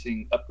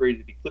releasing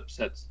upgraded Eclipse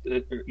sets,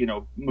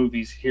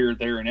 movies here,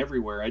 there, and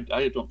everywhere.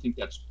 I don't think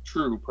that's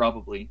true,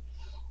 probably,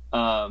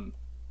 but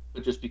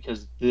just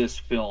because this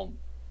film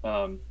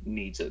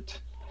needs it.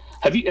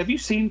 Have you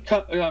seen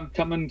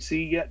Come and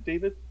See yet,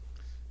 David?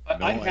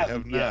 No, I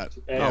have not.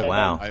 Oh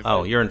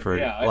wow! You're in for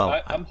it.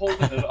 I'm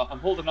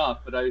holding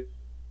off, but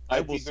I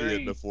will see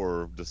it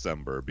before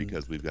December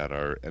because we've got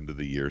our end of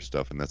the year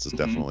stuff, and that's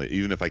definitely,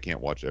 even if I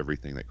can't watch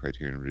everything that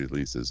Criterion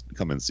releases,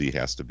 Come and See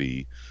has to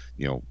be,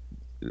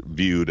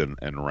 viewed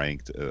and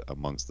ranked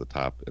amongst the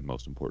top and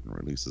most important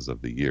releases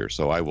of the year.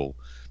 So I will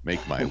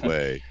make my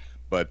way.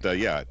 But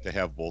to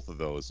have both of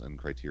those and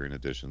Criterion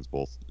editions,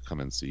 both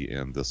Come and See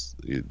and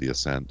The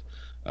Ascent,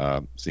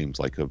 seems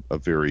like a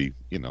very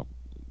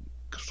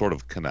sort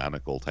of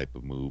canonical type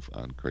of move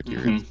on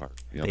Criterion's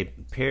part. They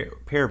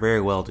pair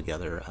very well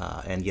together.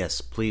 And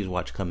yes, please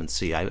watch Come and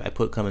See. I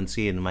put Come and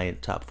See in my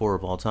top 4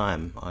 of all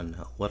time on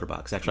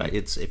Letterboxd. Actually,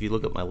 it's if you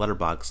look at my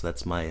Letterboxd,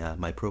 that's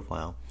my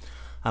profile.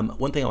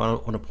 One thing I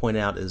want to point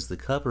out is the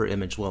cover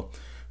image. Well,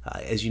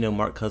 as you know,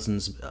 Mark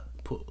Cousins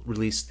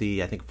released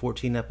the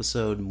 14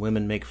 episode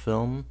Women Make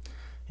Film,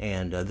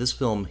 And this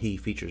film he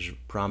features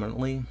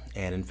prominently,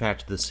 and in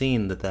fact, the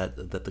scene that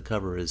the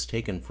cover is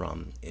taken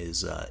from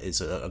is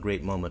a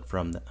great moment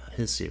from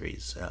his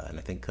series, and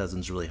I think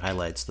Cousins really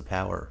highlights the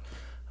power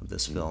of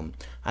this film.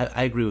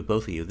 I agree with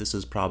both of you. This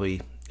is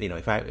probably,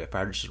 if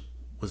I just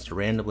was to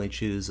randomly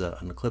choose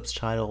an Eclipse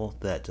title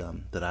that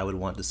I would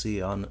want to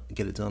see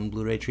get its own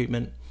Blu-ray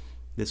treatment,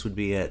 this would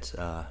be it.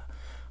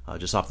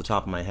 Just off the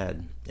top of my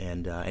head,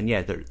 and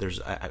yeah,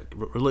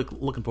 we're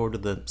looking forward to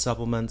the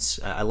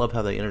supplements. I love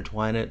how they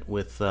intertwine it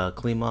with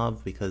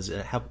Klimov, because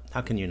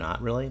how can you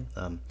not, really?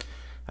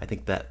 I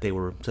think that they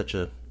were such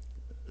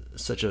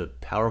a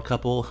power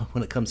couple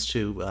when it comes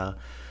to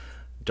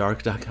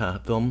dark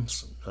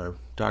films or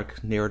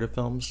dark narrative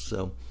films.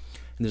 So,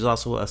 and there's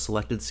also a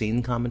selected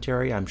scene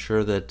commentary. I'm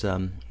sure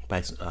that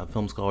by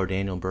film scholar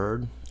Daniel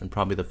Bird, and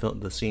probably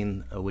the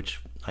scene which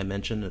I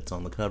mentioned, it's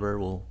on the cover,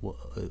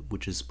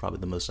 which is probably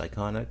the most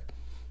iconic.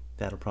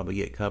 That'll probably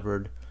get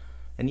covered.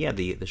 And yeah,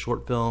 the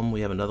short film, we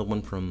have another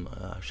one from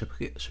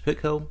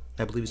Shapitko,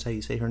 I believe is how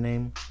you say her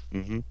name.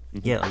 Mm-hmm.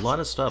 Yeah, a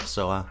lot of stuff.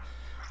 So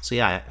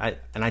yeah,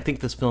 I think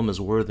this film is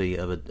worthy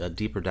of a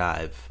deeper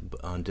dive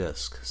on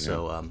disc.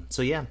 So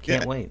yeah,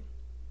 can't wait.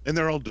 And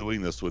they're all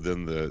doing this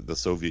within the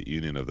Soviet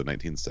Union of the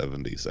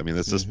 1970s. I mean,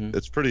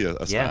 it's pretty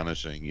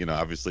astonishing. Yeah.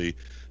 Obviously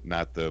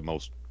not the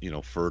most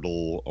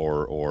fertile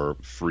or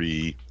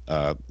free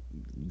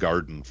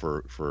garden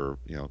for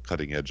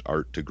cutting edge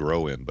art to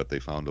grow in, but they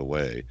found a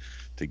way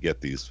to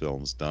get these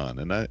films done.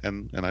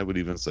 And I would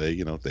even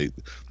say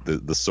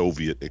the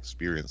Soviet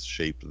experience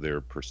shaped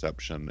their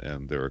perception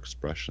and their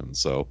expression.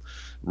 So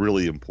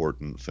really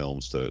important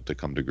films to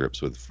come to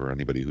grips with for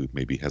anybody who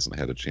maybe hasn't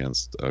had a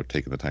chance or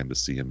taken the time to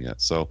see them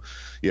yet. So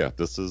yeah,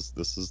 this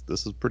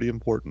is pretty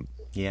important.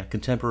 Yeah,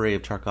 contemporary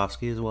of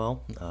Tarkovsky as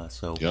well.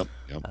 Yep.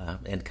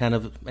 And kind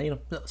of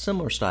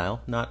similar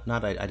style, not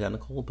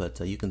identical, but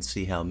you can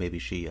see how maybe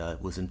she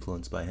was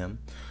influenced by him.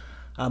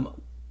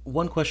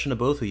 One question to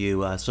both of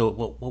you. So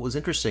what was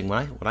interesting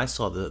when I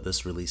saw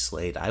this release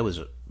slate, I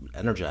was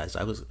energized.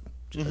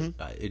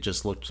 It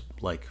just looked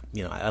like,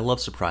 I love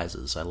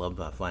surprises. I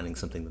love finding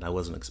something that I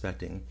wasn't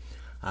expecting.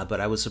 But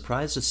I was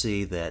surprised to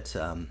see that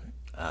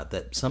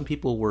that some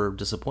people were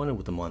disappointed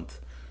with the month.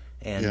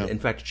 And in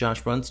fact,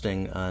 Josh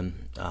Brunsting,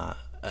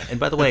 and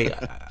by the way,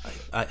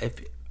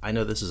 I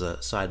know this is a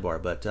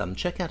sidebar, but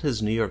check out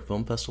his New York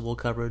Film Festival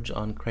coverage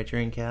on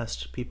Criterion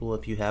Cast. People,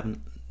 if you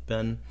haven't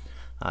been,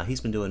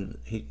 he's been doing,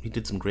 he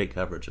did some great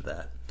coverage of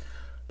that.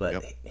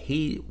 But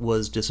he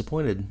was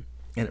disappointed,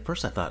 and at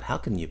first I thought, how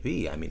can you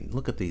be? I mean,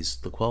 look at the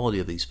quality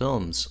of these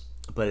films.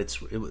 But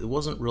it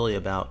wasn't really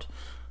about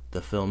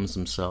the films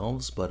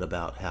themselves, but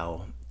about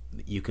how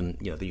you can,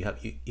 you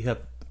have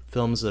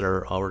films that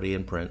are already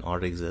in print,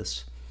 already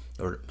exist,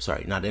 or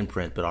sorry, not in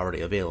print, but already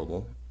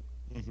available.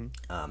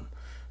 Mm-hmm.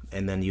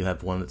 And then you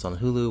have one that's on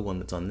Hulu, one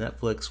that's on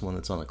Netflix, one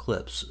that's on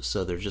Eclipse.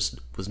 So there just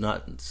it's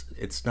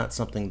not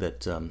something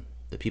that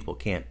that people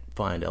can't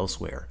find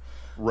elsewhere.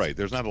 Right.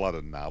 There's not a lot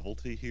of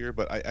novelty here,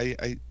 but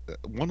I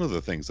one of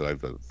the things that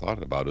I've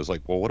thought about is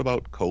like, well, what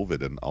about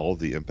COVID and all of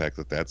the impact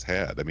that's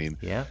had? I mean,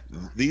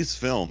 these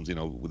films,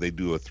 they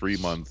do a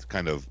 3-month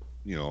kind of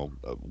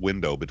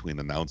window between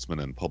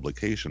announcement and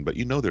publication, but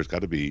there's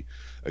got to be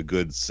a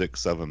good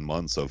 6-7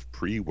 months of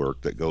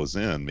pre-work that goes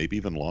in, maybe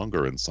even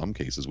longer in some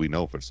cases. We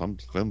know for some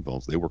film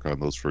films they work on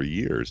those for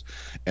years.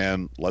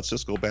 And let's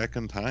just go back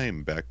in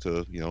time, back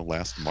to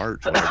last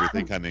March when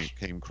everything kind of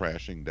came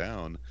crashing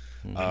down.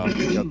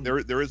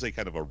 There is a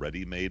kind of a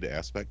ready-made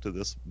aspect to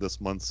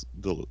this month's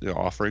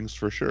offerings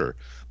for sure,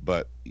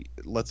 but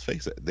let's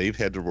face it, they've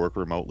had to work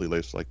remotely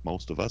like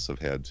most of us have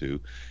had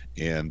to,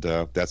 and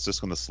that's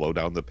just going to slow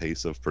down the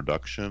pace of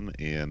production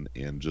and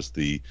just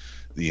the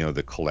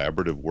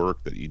collaborative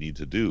work that you need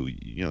to do.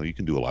 You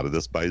can do a lot of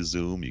this by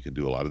Zoom, you can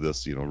do a lot of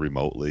this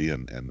remotely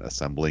and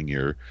assembling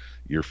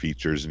your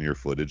features and your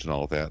footage and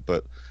all of that,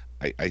 but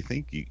I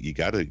think you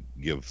got to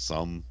give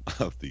some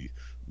of the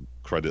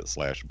credit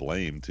 /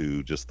 blame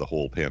to just the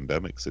whole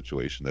pandemic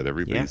situation that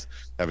everybody's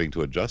having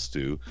to adjust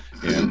to.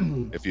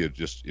 And if you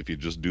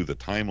just do the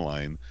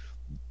timeline,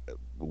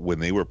 when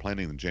they were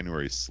planning the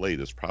January slate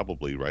is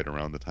probably right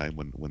around the time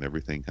when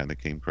everything kind of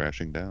came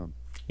crashing down.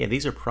 Yeah,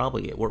 these are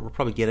probably we're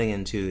probably getting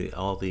into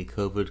all the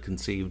COVID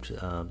conceived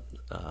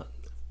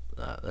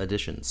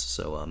additions.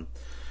 So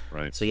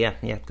right. So yeah,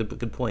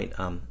 good point.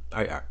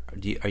 Are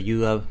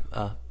you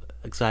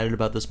excited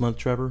about this month,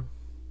 Trevor?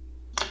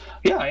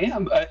 Yeah, I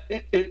am.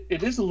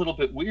 It is a little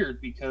bit weird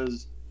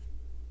because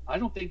I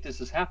don't think this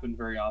has happened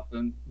very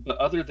often, but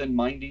other than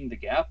Minding the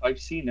Gap,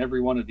 I've seen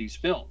every one of these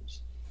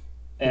films.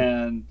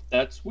 And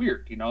that's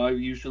weird. I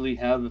usually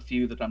have a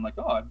few that I'm like,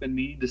 oh, I've been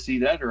meaning to see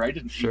that, or I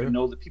didn't even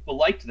know that people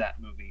liked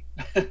that movie,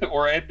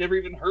 or I had never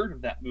even heard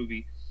of that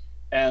movie.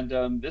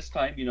 And this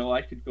time,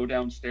 I could go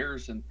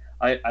downstairs, and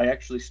I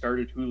actually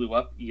started Hulu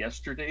Up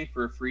yesterday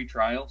for a free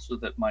trial so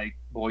that my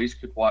boys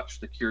could watch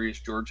the Curious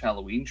George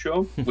Halloween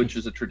show, which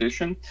is a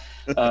tradition.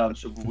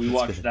 So we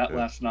watched that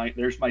last night.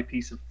 There's my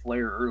piece of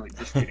flair early.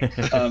 Just kidding.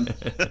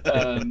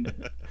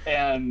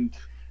 And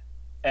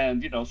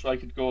and so I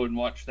could go and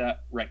watch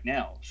that right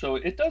now. So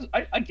it does.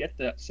 I get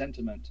that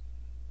sentiment.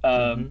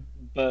 Mm-hmm.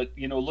 But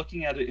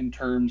looking at it in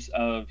terms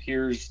of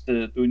here's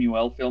the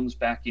Buñuel films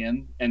back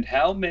in, and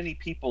how many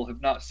people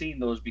have not seen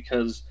those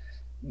because,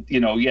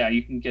 you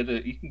can get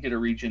a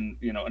region,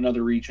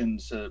 another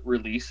region's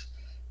release,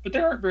 but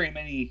there aren't very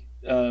many,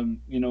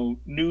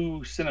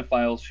 new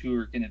cinephiles who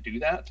are going to do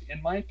that,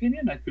 in my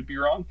opinion. I could be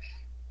wrong,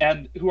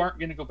 and who aren't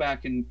going to go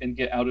back and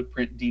get out of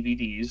print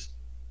DVDs.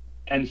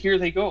 And here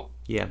they go.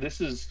 Yeah,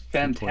 this is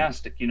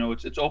fantastic.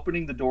 It's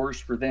opening the doors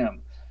for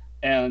them.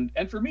 And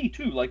for me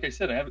too, like I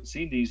said, I haven't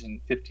seen these in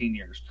 15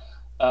 years.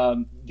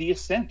 The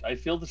Ascent, I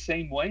feel the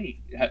same way.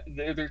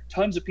 There are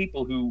tons of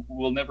people who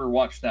will never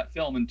watch that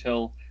film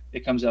until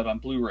it comes out on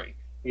Blu-ray.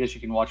 I guess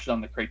you can watch it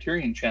on the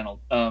Criterion channel.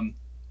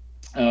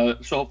 So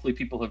hopefully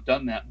people have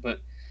done that.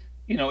 But,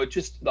 it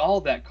just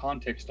all that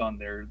context on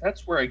there,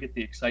 that's where I get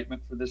the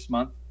excitement for this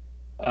month.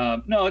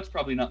 No, it's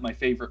probably not my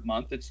favorite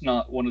month. It's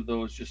not one of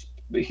those just,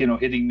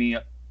 hitting me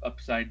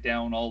upside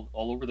down all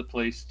over the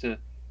place to,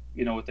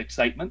 with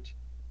excitement.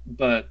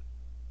 But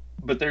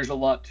there's a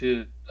lot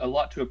to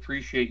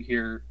appreciate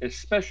here,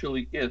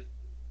 especially if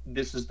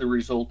this is the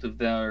result of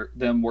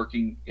them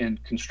working in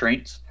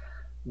constraints.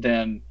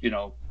 Then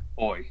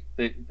boy,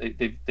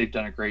 they've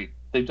done a great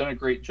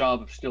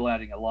job of still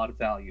adding a lot of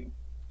value.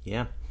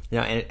 Yeah,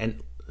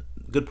 and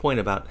good point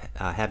about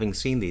having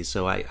seen these.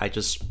 So I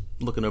just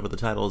looking over the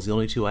titles. The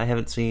only two I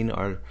haven't seen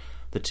are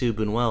the two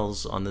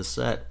Buñuels on this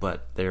set,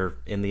 but they're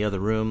in the other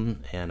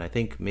room, and I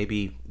think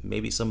maybe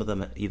some of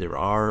them either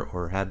are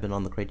or have been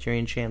on the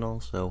Criterion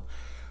channel. So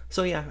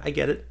yeah, I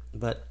get it,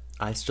 but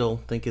I still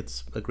think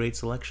it's a great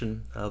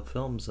selection of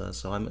films.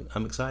 So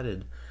I'm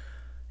excited,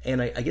 and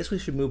I guess we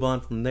should move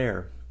on from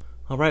there.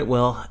 All right,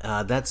 well,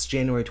 that's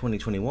January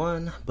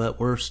 2021, but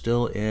we're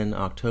still in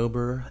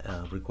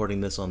October, recording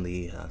this on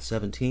the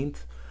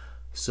 17th.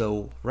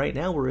 So right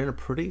now we're in a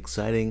pretty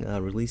exciting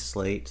release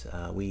slate.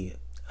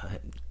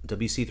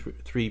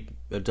 WCP3,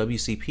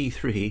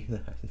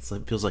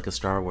 it feels like a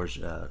Star Wars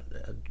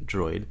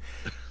droid.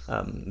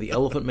 The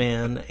Elephant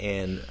Man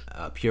and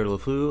Pierre Le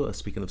Fou,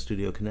 speaking of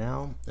Studio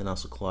Canal, and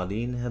also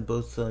Claudine have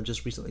both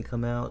just recently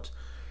come out.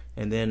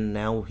 And then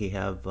now we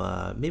have,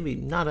 maybe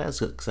not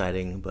as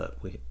exciting,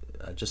 but we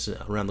just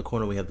around the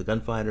corner we have The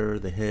Gunfighter,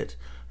 The Hit,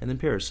 and then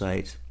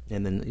Parasite.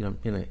 And then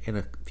in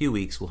a few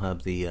weeks we'll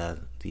have the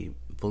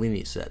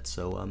Fellini set.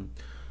 So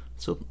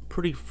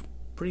pretty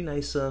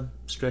nice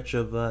stretch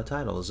of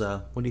titles.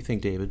 What do you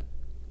think, David?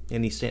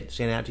 Any stand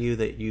out to you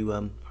that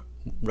you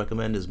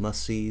recommend as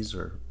must-sees?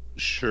 Or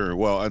Sure.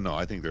 Well, no,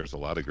 I think there's a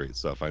lot of great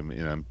stuff.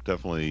 I'm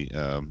definitely,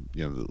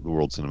 the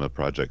World Cinema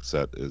Project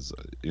set is,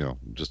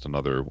 just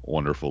another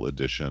wonderful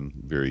addition.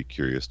 Very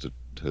curious to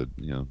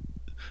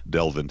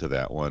delve into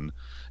that one.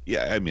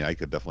 Yeah, I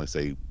could definitely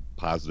say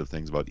positive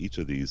things about each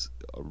of these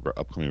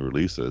upcoming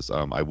releases.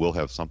 I will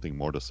have something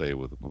more to say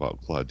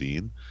about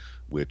Claudine,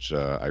 which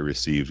I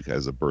received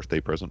as a birthday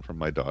present from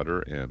my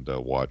daughter and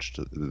watched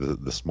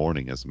this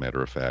morning, as a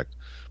matter of fact,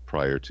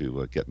 prior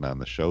to getting on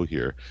the show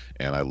here,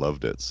 and I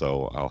loved it.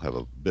 So I'll have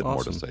a bit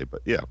more to say.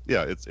 But yeah,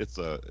 we're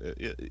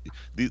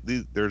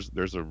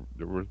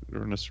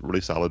in a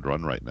really solid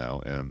run right now,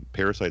 and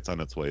Parasite's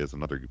on its way as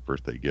another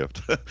birthday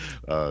gift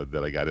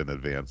that I got in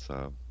advance.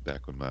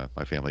 Back when my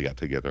family got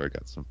together, I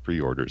got some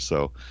pre-orders,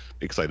 so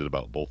excited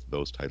about both of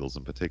those titles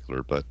in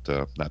particular, but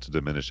not to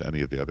diminish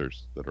any of the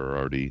others that are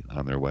already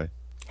on their way.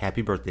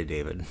 Happy birthday,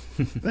 David.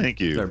 Thank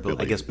you.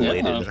 I guess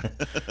belated.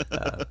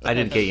 I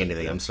didn't get you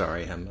anything. I'm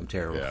sorry. I'm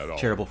terrible. Yeah,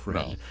 terrible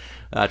friend.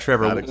 No.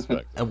 Trevor,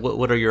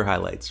 what are your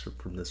highlights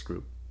from this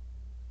group?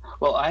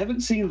 Well, I haven't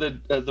seen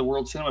the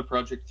World Cinema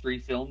Project 3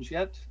 films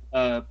yet,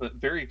 but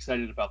very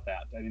excited about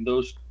that. I mean,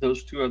 those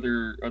two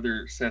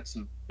other sets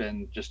have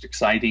been just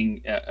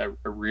exciting. I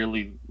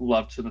really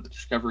loved some of the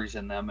discoveries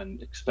in them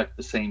and expect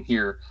the same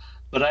here.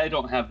 But I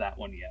don't have that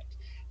one yet.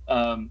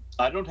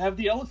 I don't have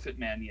The Elephant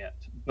Man yet,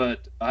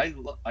 but I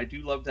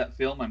do love that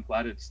film. I'm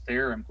glad it's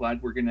there. I'm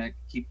glad we're going to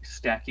keep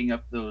stacking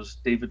up those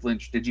David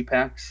Lynch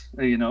digipacks.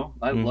 I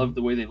love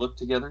the way they look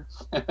together.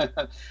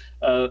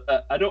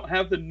 I don't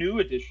have the new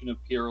edition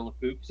of Pierre Le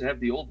Fou because I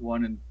have the old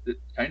one, and it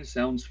kind of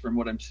sounds from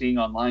what I'm seeing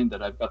online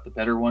that I've got the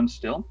better one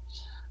still.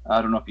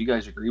 I don't know if you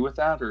guys agree with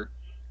that or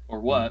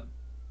what.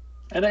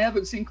 And I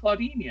haven't seen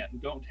Claudine yet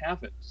and don't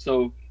have it.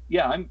 So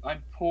yeah,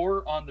 I'm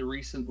poor on the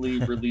recently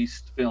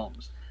released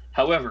films.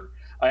 However,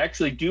 I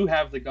actually do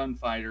have The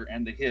Gunfighter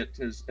and The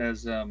Hit as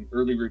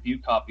early review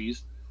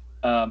copies.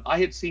 I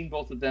had seen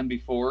both of them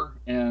before,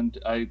 and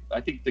I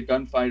think The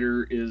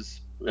Gunfighter is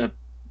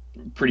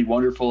pretty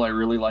wonderful. I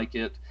really like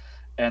it.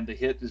 And The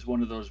Hit is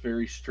one of those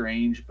very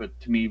strange, but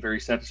to me, very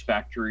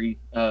satisfactory,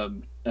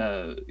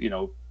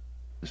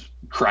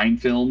 crime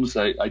films.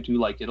 I do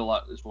like it a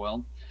lot as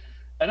well.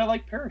 And I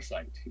like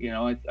Parasite.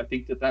 I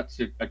think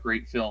that's a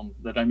great film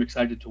that I'm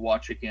excited to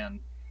watch again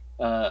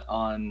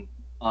on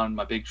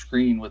my big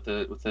screen with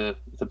the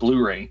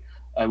Blu-ray.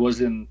 I was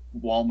in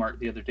Walmart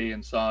the other day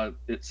and saw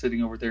it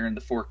sitting over there in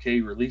the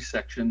 4K release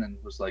section and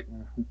was like,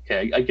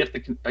 okay, I get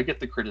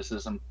the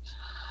criticism.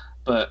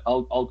 but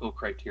I'll go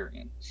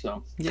Criterion.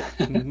 So yeah,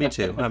 me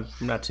too. I'm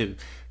not too,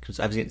 because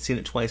I've seen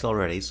it twice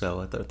already,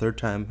 so the third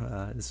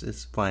time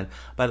is fine.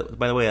 By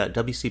the way,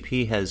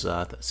 WCP has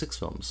 6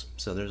 films,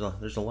 so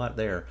there's a lot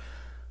there.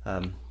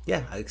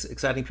 Yeah,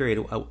 exciting period.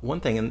 One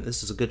thing, and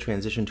this is a good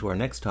transition to our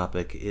next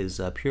topic, is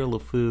Pierre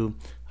LeFou.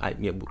 I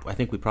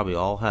think we probably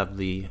all have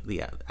the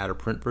out of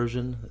print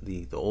version,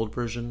 the old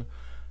version,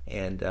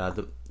 and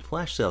the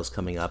flash sale's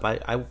coming up.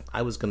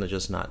 I was gonna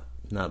just not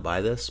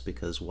buy this,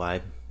 because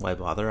why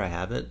bother? I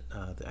have it.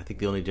 I think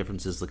the only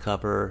difference is the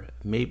cover,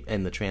 maybe,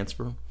 and the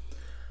transfer.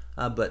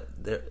 But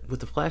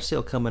with the flash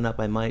sale coming up,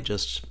 I might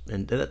just,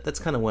 and that's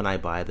kind of when I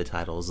buy the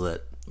titles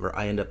or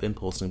I end up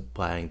impulsing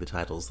buying the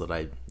titles that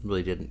I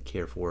really didn't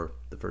care for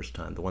the first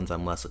time, the ones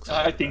I'm less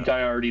excited I think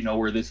I already know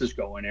where this is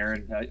going,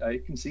 Aaron. I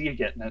can see you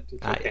getting it.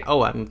 It's okay.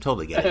 I'm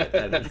totally getting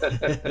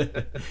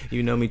it.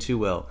 You know me too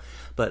well.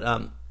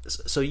 But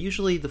so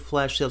usually the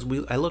flash sales,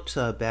 I looked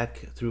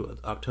back through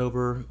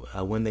October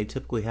when they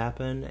typically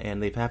happen,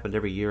 and they've happened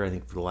every year, I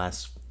think, for the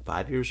last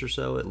 5 years or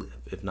so,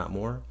 if not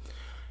more.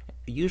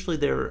 Usually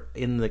they're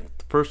in the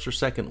first or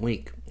second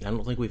week. I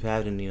don't think we've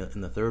had any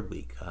in the third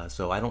week.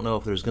 So I don't know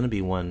if there's going to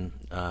be one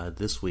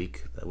this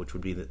week, which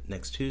would be the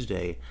next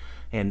Tuesday.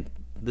 And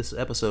this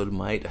episode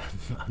might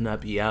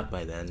not be out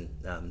by then.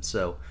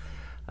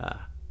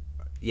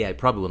 Yeah, it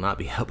probably will not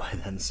be out by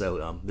then.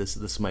 So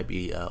this might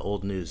be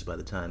old news by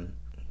the time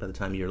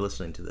you're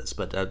listening to this.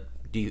 But are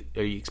you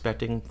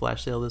expecting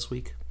flash sale this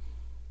week?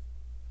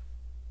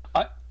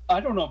 I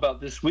don't know about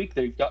this week.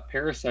 They've got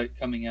Parasite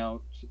coming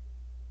out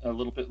a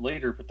little bit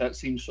later, but that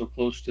seems so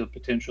close to a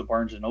potential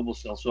Barnes and Noble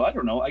sale. So I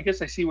don't know. I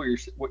guess I see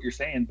what you're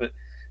saying. But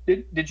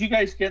did you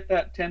guys get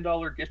that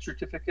 $10 gift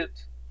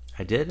certificate?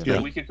 I did.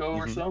 A week ago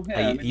or so. Yeah,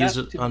 I used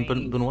it on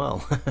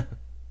Buñuel.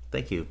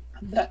 Thank you.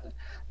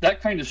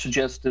 That kind of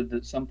suggested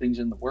that something's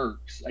in the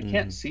works. I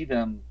can't see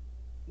them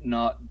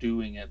not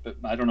doing it, but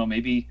I don't know.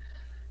 Maybe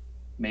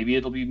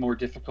it'll be more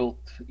difficult.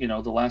 The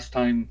last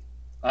time,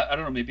 I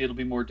don't know. Maybe it'll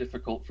be more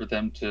difficult for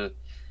them to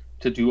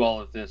do all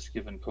of this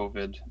given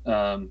COVID.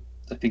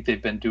 I think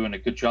they've been doing a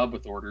good job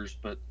with orders,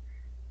 but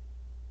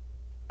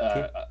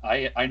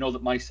I know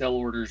that my sell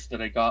orders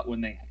that I got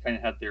when they kind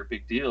of had their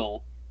big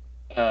deal,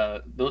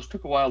 those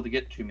took a while to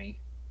get to me,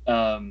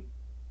 and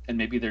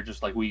maybe they're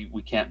just like,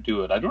 we can't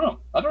do it. I don't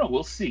know.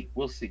 We'll see.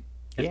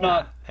 If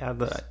not,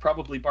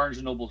 probably Barnes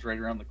and Noble's right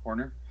around the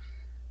corner,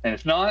 and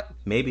if not,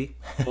 maybe.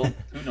 Well,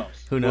 who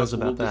knows? Who knows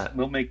about that?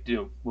 We'll make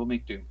do.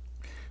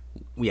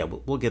 Yeah,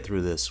 we'll get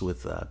through this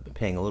with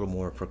paying a little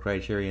more for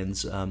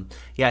Criterion's.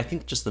 I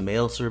think just the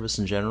mail service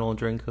in general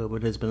during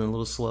COVID has been a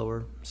little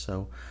slower.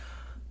 So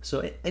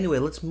anyway,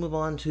 let's move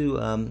on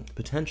to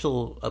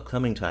potential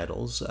upcoming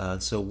titles.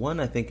 So one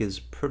I think is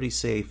pretty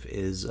safe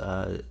is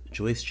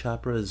Joyce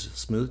Chopra's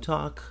Smooth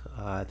Talk.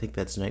 I think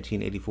that's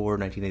 1984,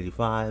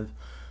 1985.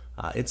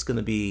 It's going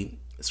to be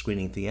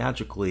screening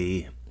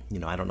theatrically.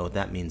 I don't know what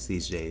that means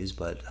these days,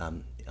 but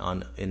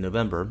in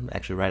November,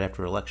 actually right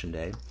after Election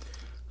Day.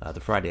 The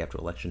Friday after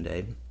Election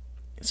Day.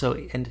 So,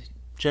 and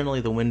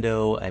generally the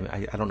window,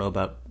 I don't know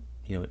about,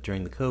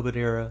 during the COVID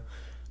era,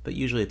 but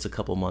usually it's a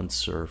couple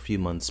months or a few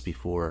months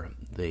before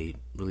they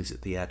release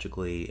it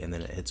theatrically, and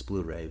then it hits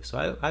Blu-ray.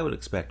 So I would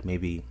expect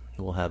maybe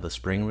we'll have a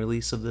spring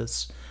release of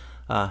this.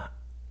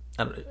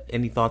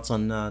 Any thoughts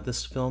on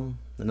this film?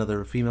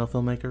 Another female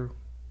filmmaker?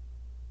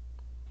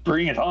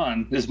 Bring it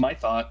on is my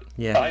thought.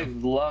 Yeah,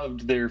 I've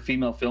loved their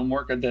female film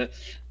work. The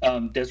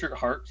Desert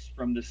Hearts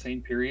from the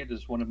same period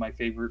is one of my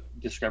favorite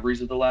discoveries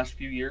of the last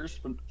few years,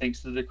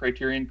 thanks to the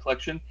Criterion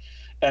Collection.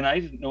 And I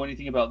didn't know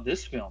anything about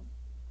this film,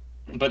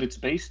 but it's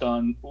based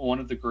on one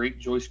of the great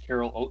Joyce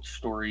Carol Oates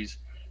stories,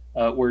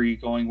 Where Are You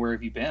Going, Where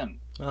Have You Been?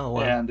 Oh, wow.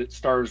 And it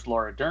stars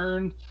Laura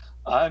Dern.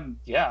 I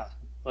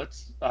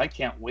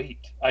can't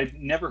wait. I'd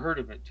never heard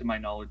of it, to my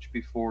knowledge,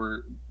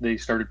 before they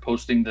started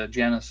posting the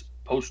Janice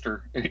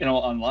poster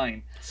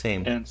online.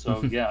 Same. And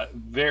so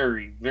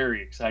very,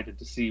 very excited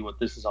to see what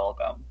this is all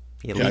about.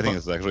 I think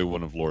it's actually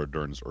one of Laura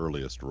Dern's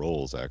earliest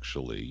roles,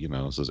 actually.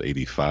 This is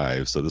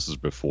 85, so this is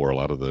before a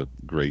lot of the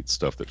great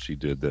stuff that she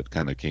did that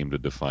kind of came to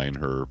define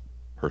her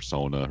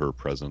persona, her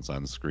presence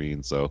on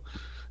screen. So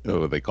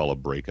what they call a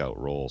breakout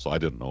role. So I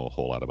didn't know a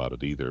whole lot about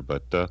it either,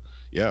 but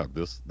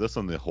this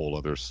and the whole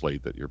other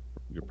slate that you're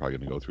probably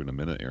going to go through in a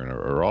minute, Aaron,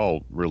 are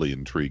all really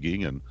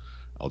intriguing, and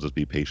I'll just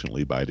be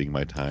patiently biding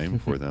my time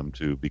for them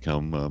to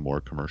become more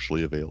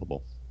commercially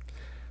available.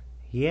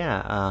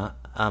 Yeah,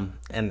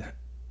 and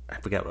I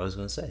forgot what I was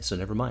going to say, so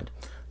never mind.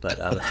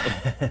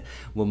 But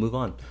we'll move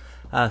on.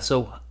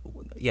 So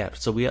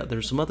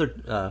there's some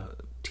other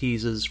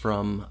teases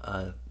from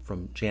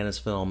Janus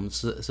Films.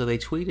 So they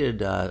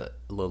tweeted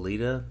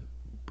Lolita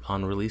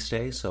on release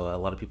day. So a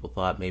lot of people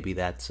thought maybe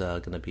that's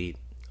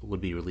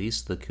would be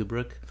released, the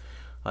Kubrick.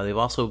 They've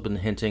also been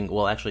hinting,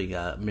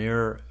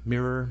 Mirror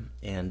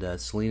and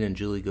Celine and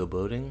Julie Go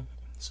Boating.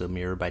 So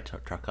Mirror by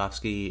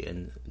Tarkovsky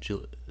and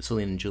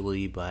Celine and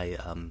Julie by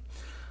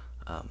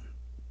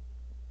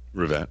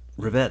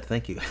Rivette,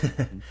 thank you.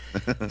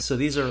 So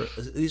these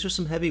are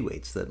some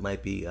heavyweights that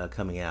might be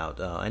coming out.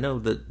 I know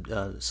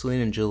that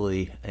Celine and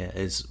Julie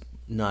is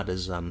not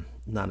as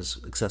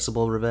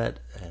accessible Rivette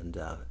and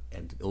a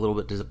little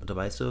bit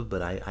divisive,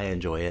 but I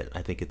enjoy it.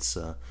 I think it's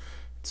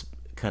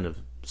kind of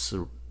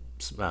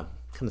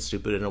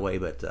stupid in a way,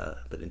 but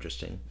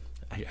interesting.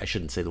 I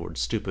shouldn't say the word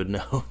stupid.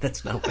 No,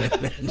 that's not what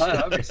I meant.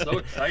 I'd be so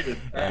excited.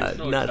 Not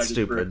excited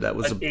stupid. That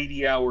was an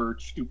 80-hour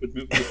stupid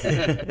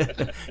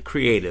movie.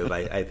 Creative,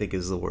 I think,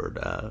 is the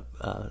word.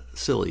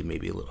 Silly,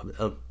 maybe a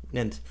little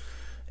bit,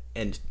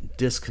 and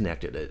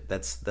disconnected.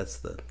 That's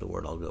the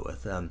word I'll go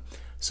with.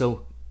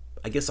 So,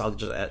 I guess I'll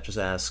just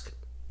ask.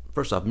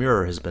 First off,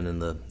 Mirror has been in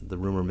the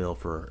rumor mill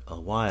for a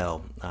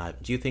while.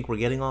 Do you think we're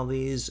getting all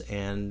these,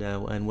 and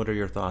what are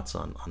your thoughts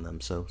on them?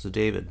 So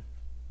David.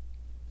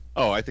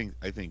 Oh, I think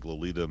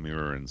Lolita,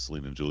 Mirror, and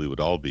Celine and Julie would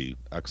all be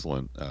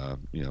excellent,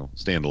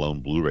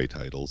 standalone Blu-ray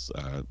titles.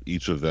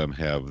 Each of them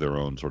have their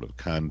own sort of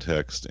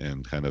context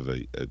and kind of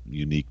a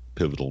unique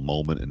pivotal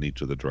moment in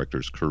each of the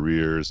directors'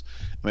 careers.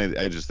 And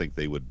I just think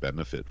they would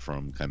benefit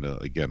from kind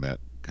of, again, that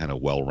kind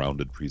of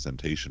well-rounded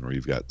presentation where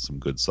you've got some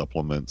good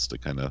supplements to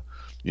kind of,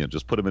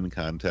 just put them in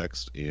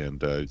context and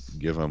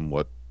give them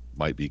what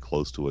might be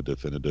close to a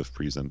definitive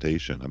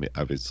presentation. I mean,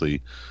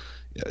 obviously,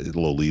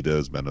 Lolita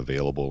has been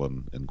available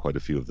in quite a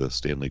few of the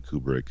Stanley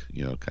Kubrick,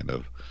 kind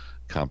of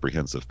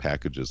comprehensive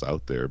packages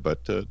out there.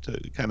 But to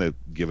kind of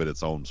give it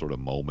its own sort of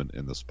moment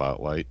in the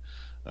spotlight,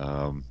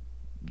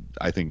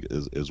 I think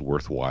is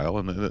worthwhile,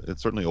 and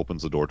it certainly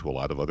opens the door to a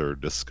lot of other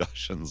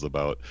discussions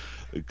about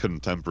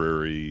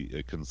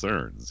contemporary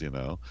concerns.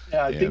 Yeah,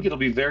 I think it'll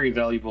be very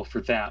valuable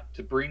for that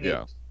to bring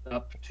it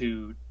up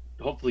to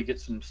hopefully get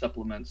some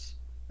supplements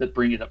that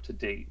bring it up to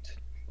date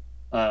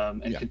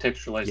and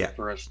contextualize it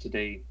for us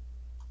today.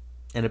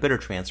 And a better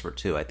transfer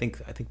too. I think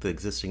the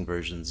existing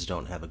versions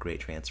don't have a great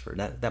transfer.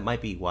 That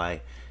might be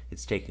why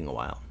it's taking a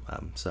while.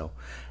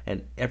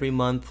 And every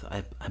month,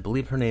 I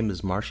believe her name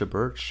is Marsha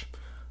Birch.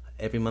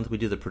 Every month we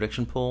do the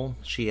prediction poll.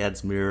 She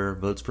adds Mirror,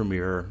 votes for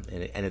Mirror,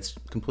 and it's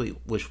complete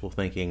wishful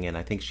thinking. And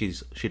I think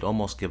she'd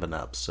almost given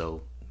up.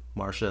 So,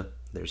 Marsha,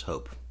 there's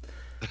hope.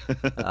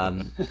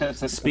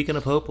 Speaking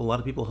of hope, a lot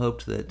of people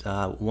hoped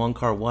that Wong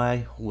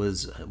Kar-wai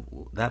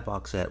that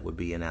box set would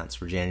be announced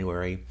for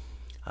January.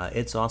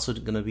 It's also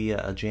going to be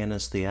a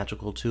Janus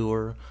theatrical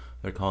tour.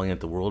 They're calling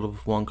it the World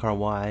of Wong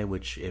Kar-wai,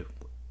 which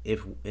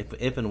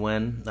if and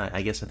when,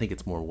 I guess I think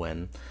it's more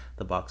when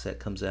the box set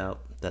comes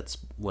out, that's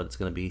what it's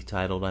going to be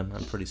titled. I'm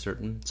pretty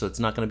certain. So it's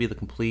not going to be the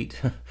complete,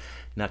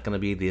 not going to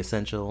be the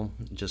essential,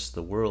 just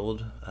the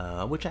world,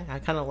 which I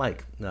kind of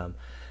like. Of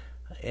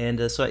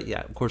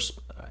course,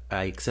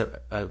 I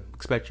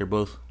expect you're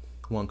both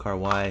Wong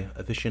Kar-wai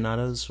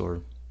aficionados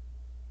or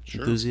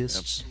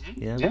enthusiasts.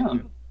 Yep. Yeah.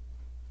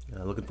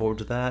 Looking forward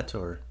to that,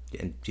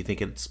 and do you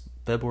think it's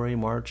February,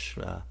 March?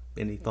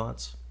 Any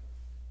thoughts?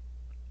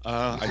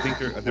 I think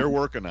they're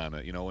working on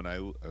it. And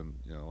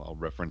I'll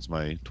reference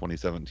my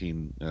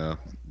 2017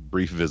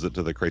 brief visit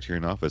to the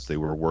Criterion office. They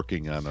were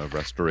working on a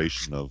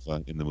restoration of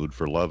In the Mood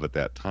for Love at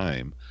that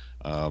time,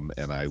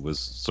 and I was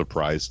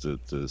surprised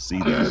to see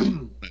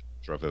that.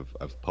 Sure if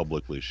I've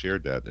publicly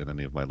shared that in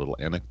any of my little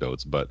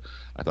anecdotes, but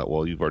I thought,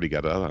 well, you've already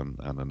got it on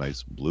a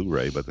nice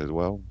Blu-ray, but they said,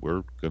 well,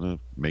 we're gonna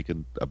make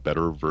a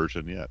better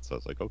version yet. So I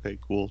was like, okay,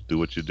 cool, do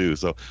what you do.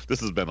 So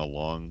this has been a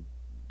long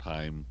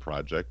time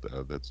project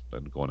that's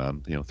been going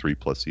on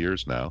 3+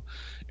 years now,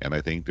 and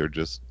I think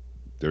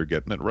they're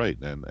getting it right.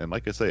 And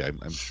like I say,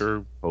 I'm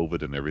sure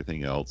COVID and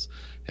everything else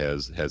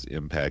has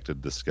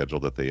impacted the schedule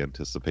that they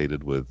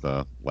anticipated with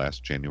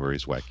last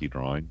January's wacky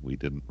drawing. We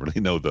didn't really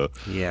know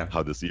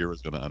how this year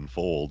was going to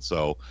unfold.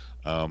 So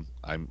I'm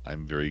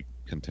very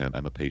content.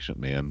 I'm a patient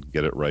man.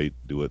 Get it right.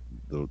 Do it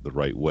the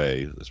right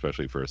way,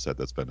 especially for a set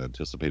that's been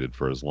anticipated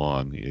for as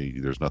long.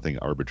 There's nothing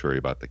arbitrary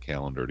about the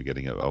calendar to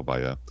getting it out by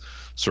a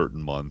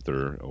certain month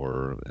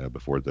or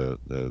before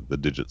the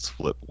digits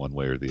flip one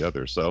way or the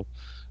other. So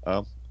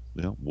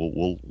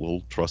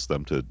we'll trust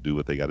them to do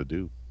what they got to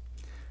do.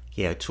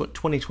 Yeah,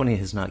 2020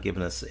 has not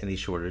given us any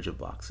shortage of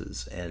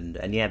boxes, and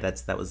yeah,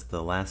 that was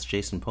the last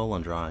Jason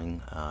Polan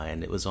drawing,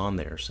 and it was on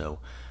there. So,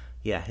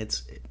 yeah,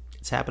 it's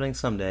happening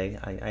someday.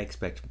 I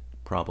expect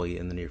probably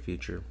in the near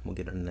future we'll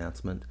get an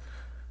announcement.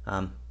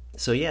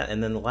 So yeah,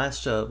 and then the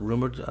last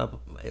rumored,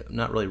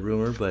 not really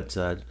rumored, but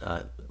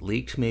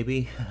leaked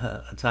maybe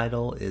a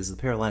title is The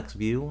Parallax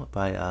View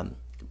by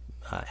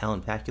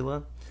Alan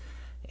Pakula.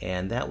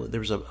 And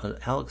there was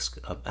Alex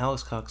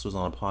Cox was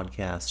on a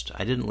podcast.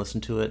 I didn't listen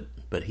to it,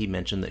 but he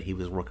mentioned that he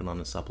was working on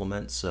a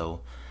supplement.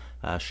 So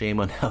shame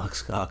on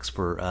Alex Cox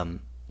for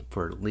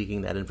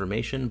leaking that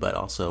information, but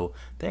also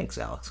thanks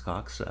Alex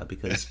Cox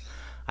because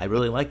I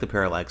really like The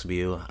Parallax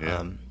View.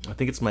 Yeah. I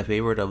think it's my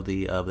favorite of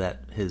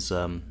his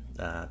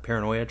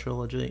Paranoia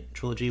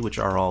trilogy, which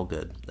are all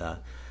good.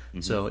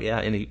 So yeah,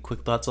 any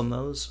quick thoughts on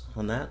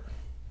that?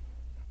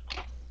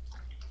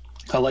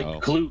 I like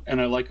Clute, and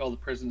I like All the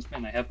President's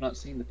Men. I have not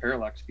seen The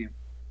Parallax View.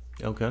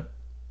 Okay.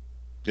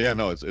 Yeah,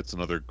 no, it's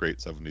another great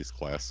 70s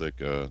classic.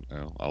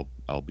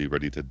 I'll be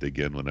ready to dig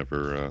in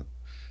whenever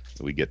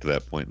we get to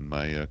that point in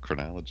my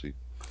chronology.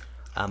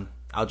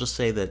 I'll just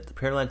say that the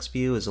Parallax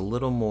View is a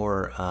little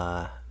more,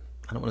 I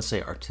don't want to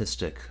say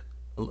artistic,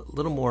 a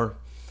little more.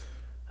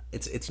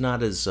 It's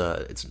not as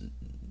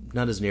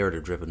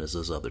narrative driven as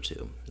those other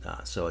two.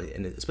 So,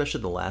 and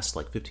especially the last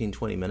like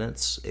 15-20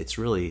 minutes, it's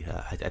really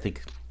I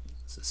think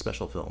it's a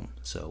special film.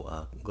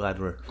 So glad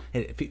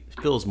it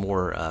feels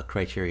more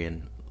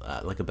Criterion,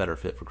 like a better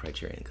fit for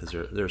Criterion, because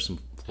there are some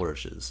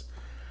flourishes.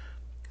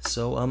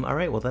 So all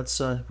right, well that's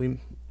we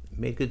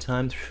made good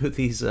time through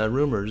these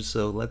rumors.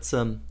 So let's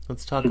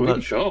talk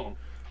about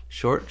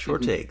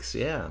short takes.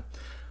 Yeah.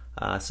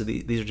 So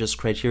these are just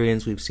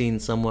Criterions we've seen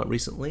somewhat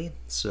recently.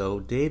 So,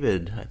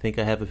 David, I think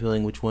I have a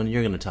feeling which one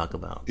you're going to talk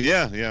about.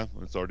 Yeah.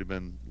 It's already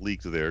been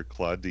leaked there.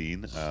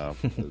 Claudine,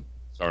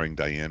 starring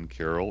Diane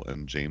Carroll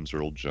and James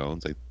Earl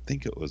Jones. I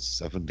think it was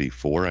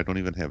 1974. I don't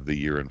even have the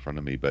year in front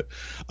of me, but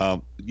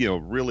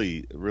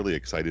really, really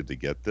excited to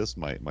get this.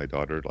 My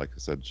daughter, like I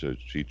said,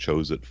 she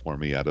chose it for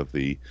me out of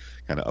the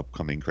kind of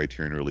upcoming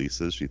Criterion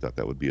releases. She thought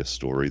that would be a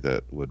story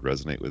that would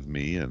resonate with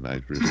me, and I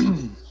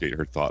appreciate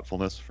her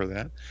thoughtfulness for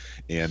that.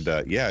 And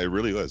it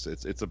really was.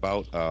 It's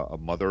about a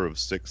mother of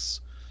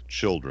 6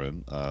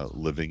 children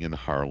living in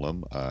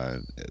Harlem,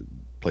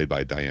 played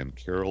by Diane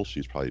Carroll.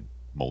 She's probably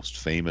most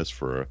famous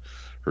for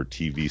her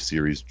TV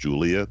series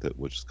Julia,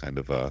 which is kind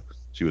of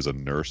she was a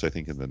nurse, I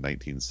think, in the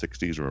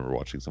 1960s. I remember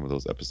watching some of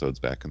those episodes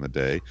back in the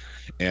day.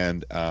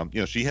 And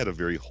she had a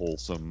very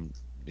wholesome,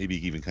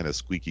 maybe even kind of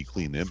squeaky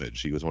clean image.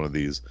 She was one of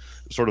these,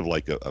 sort of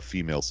like a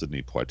female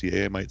Sidney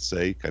Poitier, I might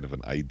say, kind of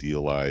an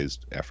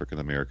idealized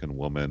African-American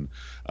woman.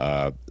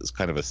 It's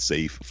kind of a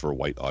safe for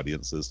white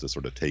audiences to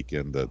sort of take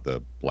in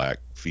the black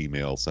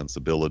female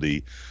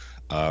sensibility.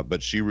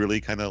 But she really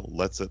kind of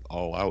lets it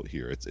all out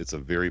here. It's a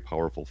very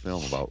powerful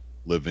film about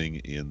living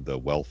in the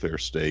welfare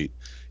state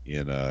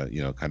in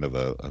kind of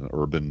an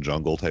urban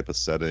jungle type of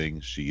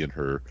setting. She and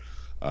her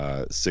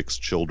 6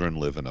 children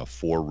live in a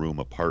 4-room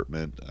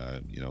apartment,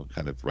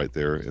 kind of right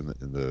there in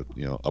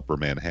the upper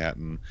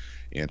Manhattan.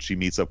 And she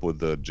meets up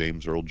with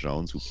James Earl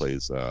Jones, who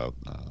plays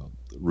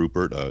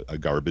Rupert, a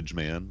garbage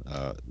man.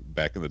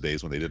 Back in the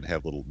days when they didn't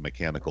have little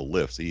mechanical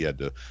lifts, he had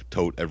to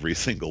tote every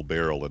single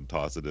barrel and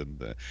toss it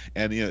in.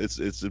 And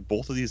it's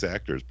both of these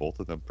actors, both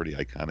of them pretty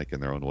iconic in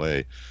their own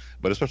way,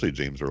 but especially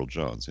James Earl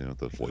Jones,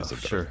 the voice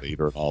of Darth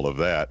Vader and all of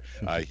that.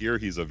 Here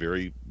he's a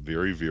very,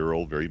 very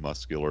virile, very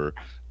muscular.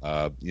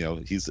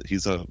 He's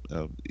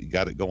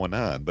got it going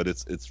on, but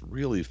it's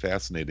really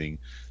fascinating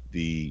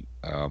the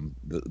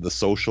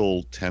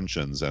social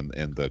tensions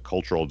and the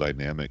cultural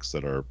dynamics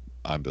that are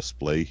on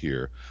display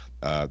here.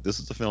 This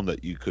is a film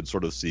that you could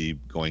sort of see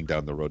going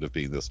down the road of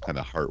being this kind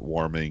of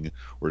heartwarming,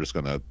 we're just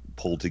going to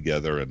pull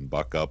together and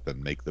buck up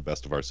and make the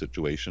best of our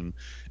situation.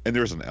 And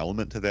there's an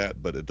element to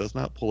that, but it does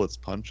not pull its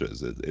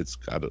punches. It's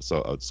got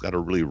a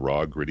really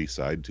raw, gritty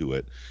side to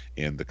it,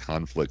 and the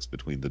conflicts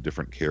between the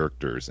different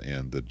characters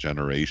and the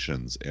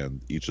generations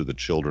and each of the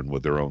children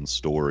with their own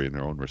story and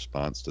their own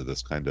response to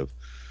this kind of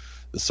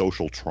the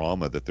social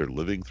trauma that they're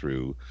living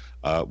through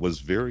was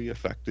very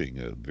affecting,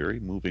 a very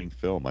moving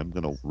film. I'm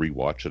going to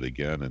rewatch it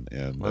again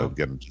and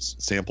again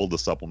just sample the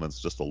supplements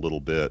just a little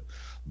bit,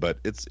 but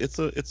it's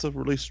a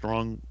really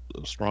strong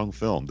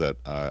film that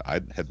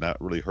I had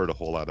not really heard a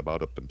whole lot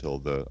about up until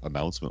the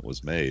announcement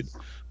was made.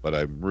 But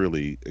I'm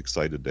really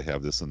excited to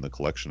have this in the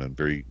collection and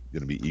very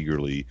going to be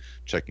eagerly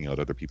checking out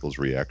other people's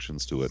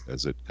reactions to it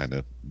as it kind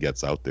of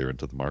gets out there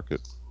into the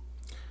market.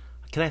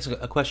 Can I ask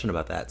a question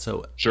about that?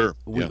 So, sure.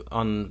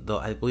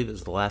 I believe it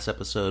was the last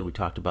episode, we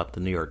talked about the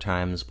New York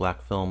Times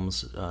Black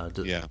Films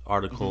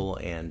article,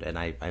 and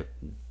I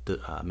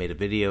made a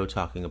video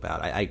talking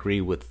about. I agree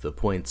with the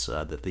points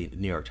that the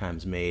New York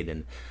Times made,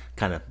 and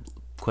kind of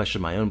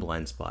questioned my own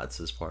blind spots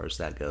as far as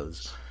that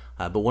goes.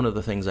 But one of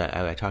the things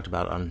I talked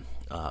about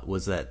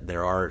was that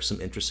there are some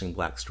interesting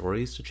black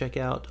stories to check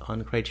out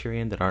on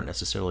Criterion that aren't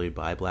necessarily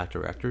by black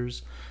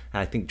directors. And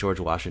I think George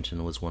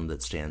Washington was one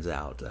that stands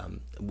out.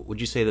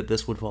 Would you say that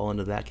this would fall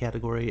into that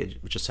category?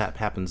 It just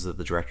happens that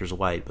the director's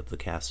white, but the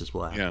cast is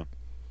black. Yeah.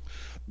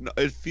 No,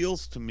 it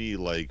feels to me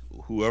like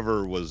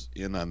whoever was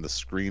in on the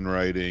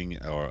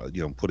screenwriting or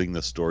putting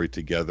the story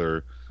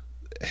together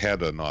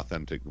had an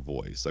authentic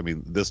voice. I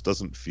mean, this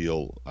doesn't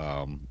feel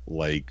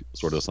like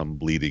sort of some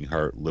bleeding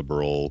heart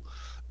liberal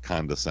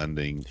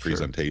condescending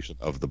presentation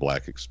of the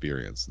black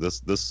experience.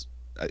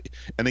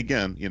 And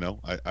again,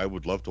 I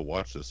would love to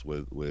watch this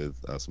with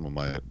some of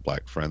my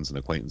black friends and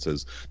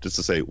acquaintances, just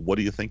to say, what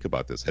do you think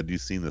about this? Had you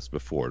seen this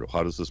before?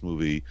 How does this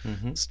movie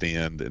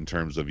stand in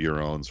terms of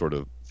your own sort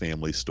of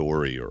family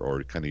story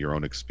or kind of your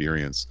own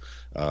experience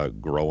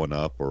growing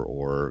up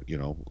or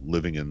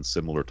living in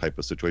similar type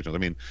of situations? I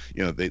mean,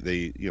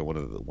 they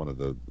one of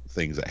the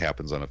things that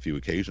happens on a few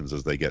occasions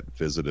is they get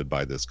visited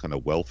by this kind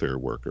of welfare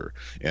worker,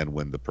 and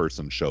when the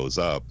person shows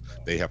up,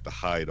 they have to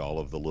hide all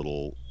of the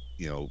little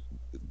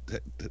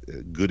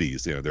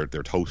goodies, their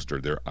toaster,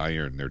 their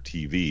iron, their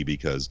TV,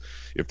 because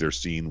if they're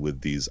seen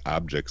with these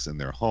objects in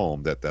their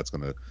home, that's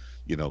going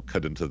to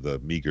cut into the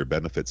meager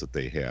benefits that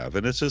they have.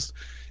 And it's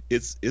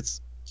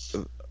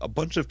a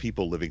bunch of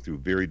people living through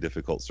very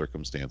difficult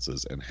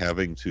circumstances and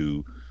having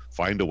to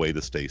find a way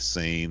to stay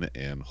sane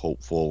and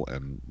hopeful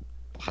and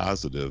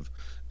positive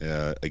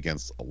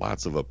against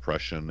lots of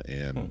oppression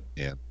and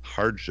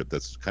hardship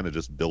that's kind of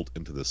just built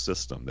into the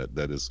system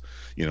that is,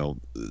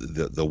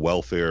 the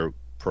welfare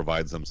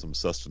provides them some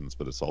sustenance,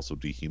 but it's also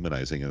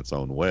dehumanizing in its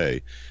own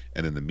way.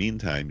 And in the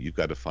meantime, you've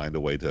got to find a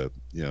way to,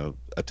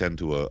 attend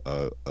to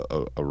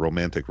a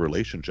romantic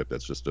relationship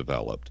that's just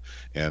developed,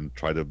 and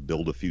try to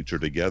build a future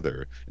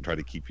together, and try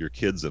to keep your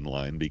kids in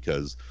line,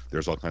 because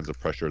there's all kinds of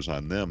pressures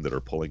on them that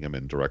are pulling them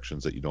in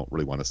directions that you don't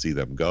really want to see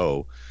them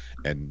go.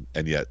 And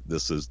yet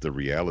this is the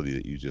reality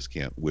that you just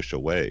can't wish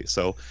away.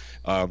 So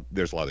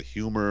there's a lot of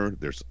humor.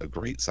 There's a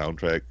great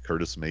soundtrack.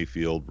 Curtis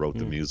Mayfield wrote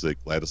the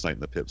music. Gladys Knight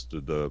and the Pips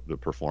did the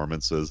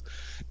performances,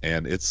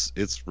 and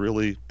it's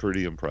really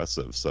pretty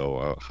impressive.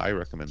 So high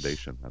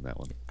recommendation on that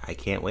one. I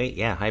can't wait.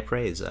 Yeah, high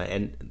praise.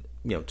 And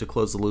to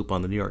close the loop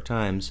on the New York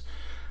Times,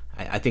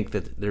 I think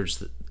that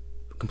there's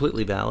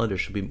completely valid. There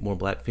should be more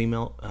black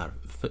females.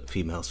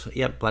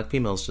 Yeah, black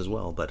females as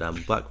well, but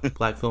black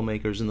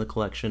filmmakers in the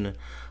collection.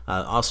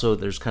 Also,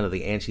 there's kind of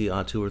the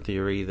anti-auteur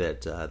theory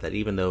that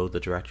even though the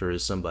director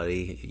is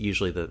somebody,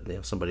 usually they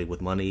have somebody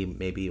with money,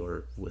 maybe,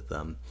 or with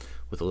a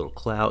little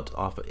clout.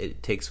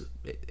 It takes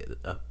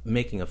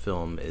making a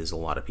film is a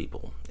lot of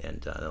people,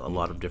 and a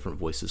lot of different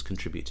voices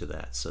contribute to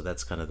that. So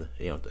that's kind of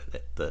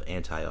the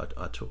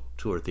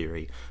anti-auteur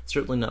theory.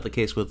 Certainly not the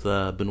case with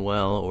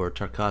Buñuel or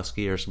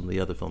Tarkovsky or some of the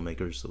other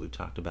filmmakers that we've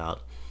talked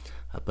about.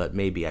 But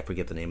maybe I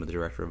forget the name of the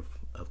director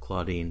of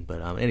Claudine.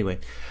 But anyway,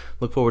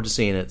 look forward to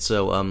seeing it.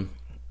 So,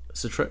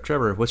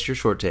 Trevor, what's your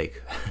short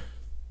take?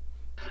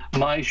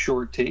 My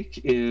short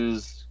take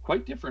is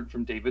quite different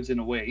from David's in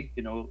a way.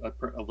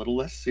 A little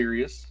less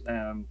serious,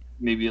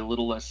 maybe a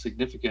little less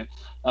significant.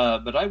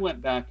 But I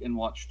went back and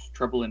watched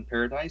Trouble in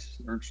Paradise,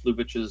 Ernst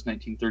Lubitsch's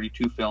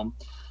 1932 film,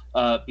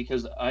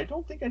 because I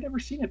don't think I'd ever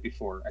seen it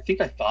before. I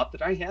think I thought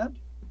that I had.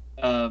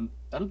 I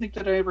don't think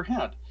that I ever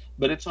had.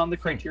 But it's on the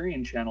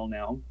Criterion Channel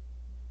now.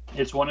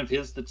 It's one of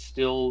his that's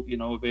still,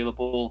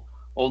 available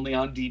only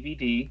on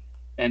DVD,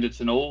 and it's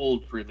an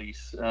old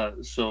release.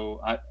 So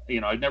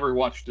I'd never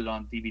watched it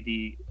on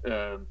DVD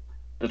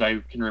that I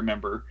can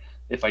remember.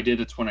 If I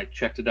did, it's when I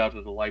checked it out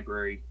at the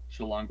library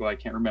so long ago I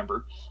can't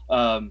remember.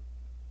 But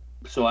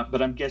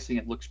I'm guessing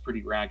it looks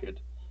pretty ragged,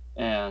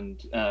 and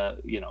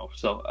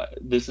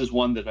this is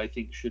one that I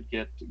think should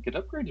get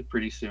upgraded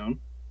pretty soon.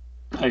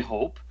 I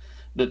hope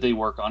that they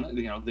work on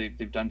it.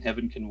 They've done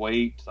Heaven Can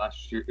Wait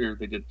last year, or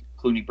they did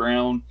Clooney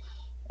Brown.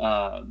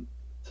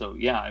 So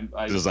yeah,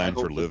 Designed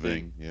for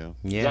Living.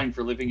 Designed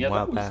for Living.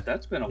 Yeah,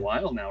 that's been a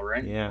while now,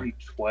 right? Yeah.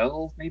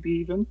 2012, maybe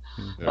even.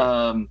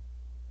 Yeah.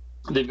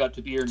 They've got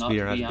To Be or Not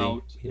to Be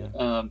Out.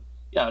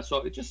 Yeah. So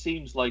it just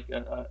seems like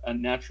a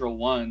natural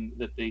one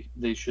that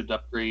they should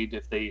upgrade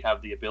if they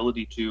have the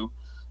ability to.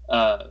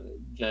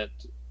 That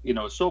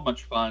so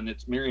much fun.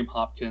 It's Miriam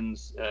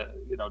Hopkins.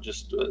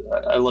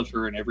 I love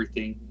her and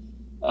everything.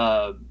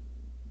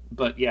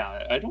 But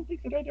yeah, I don't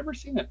think that I'd ever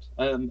seen it.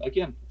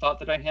 Again, thought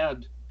that I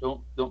had.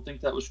 Don't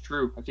think that was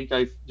true. I think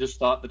I've just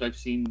thought that I've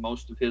seen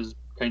most of his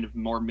kind of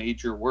more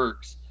major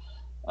works,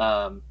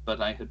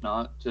 but I had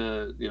not.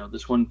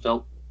 This one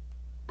felt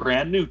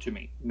brand new to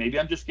me. Maybe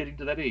I'm just getting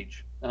to that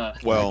age.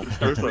 Well,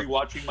 start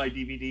rewatching my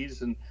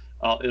DVDs, and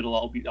it'll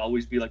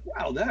always be like,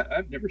 wow, that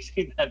I've never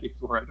seen that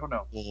before. I don't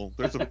know. Well,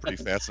 there's a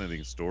pretty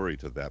fascinating story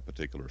to that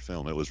particular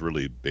film. It was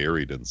really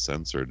buried and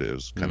censored. It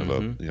was kind of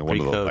one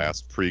of the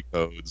last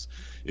pre-codes.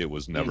 It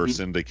was never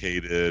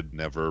syndicated,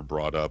 never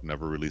brought up,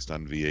 never released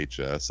on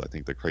VHS. I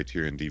think the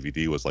Criterion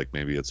DVD was like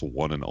maybe its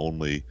one and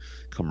only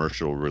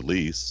commercial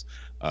release.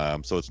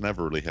 So it's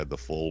never really had the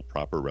full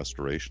proper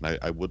restoration.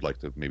 I would like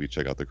to maybe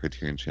check out the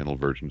Criterion Channel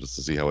version just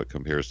to see how it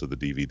compares to the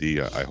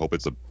DVD. I hope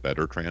it's a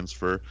better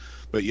transfer.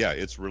 But yeah,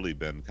 it's really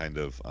been kind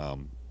of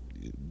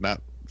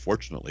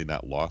fortunately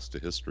not lost to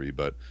history,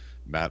 but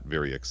not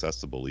very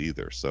accessible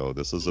either. So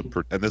this is a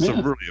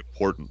really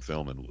important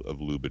film of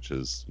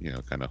Lubitsch's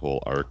kind of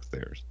whole arc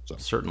there. So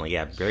certainly,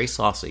 yeah, very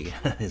saucy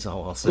is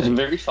all I'll say. It's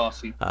very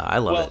saucy. I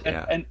love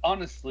it. And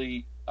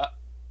honestly,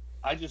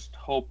 I just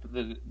hope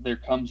that there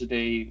comes a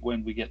day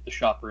when we get The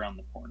Shop Around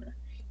the Corner,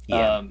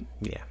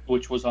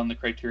 which was on the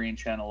Criterion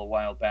Channel a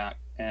while back,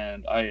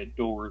 and I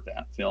adore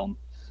that film.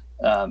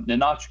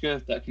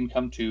 Ninotchka, that can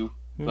come too,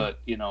 but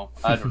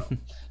I don't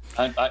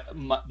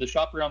know. The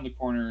Shop Around the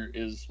Corner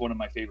is one of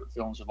my favorite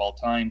films of all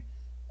time,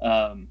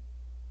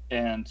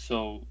 and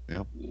so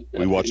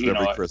we watched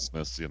every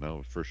Christmas,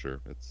 for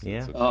sure.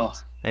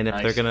 And if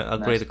they're going to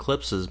upgrade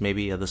Eclipses,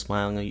 maybe The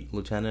Smiling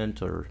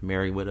Lieutenant or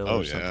Merry Widow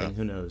or something.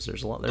 Who knows?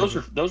 There's a lot.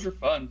 Those are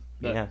fun.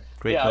 But,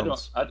 great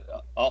films.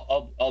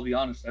 I'll be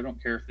honest. I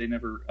don't care if they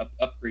never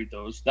upgrade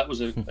those. That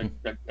was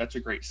that's a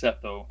great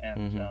set though,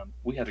 and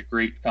we had a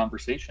great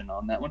conversation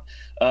on that one.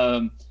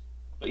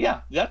 But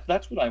yeah,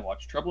 that's what I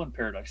watched. Trouble in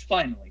Paradise.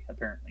 Finally,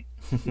 apparently.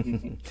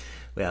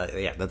 Well,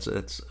 yeah,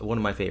 that's one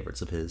of my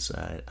favorites of his.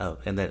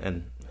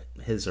 And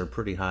his are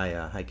pretty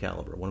high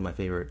caliber. One of my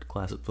favorite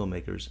classic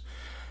filmmakers.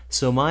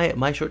 So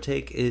my short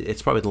take,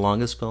 it's probably the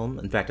longest film.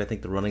 In fact, I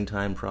think the running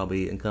time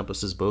probably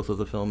encompasses both of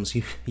the films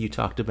you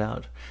talked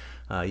about.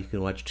 You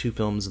can watch two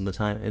films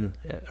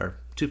or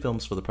two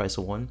films for the price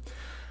of one.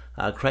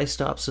 Christ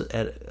Stops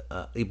at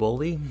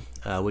Eboli,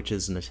 which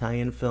is an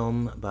Italian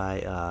film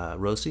by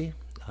Rossi.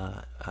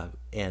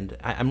 And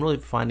I'm really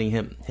finding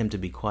him to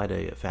be quite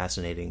a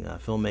fascinating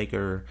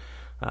filmmaker.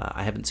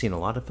 I haven't seen a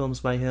lot of films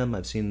by him.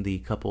 I've seen the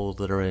couple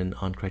that are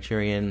on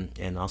Criterion,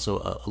 and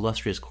also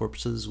Illustrious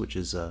Corpses, which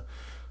is a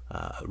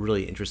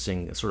really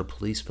interesting sort of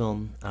police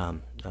film,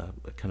 kind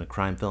of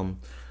crime film.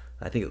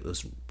 I think it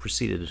was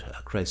preceded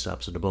Christ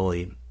Stops at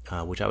Eboli,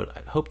 which I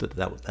hope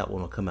that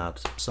one will come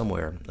out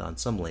somewhere on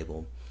some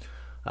label.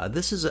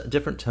 This is a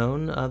different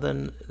tone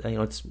than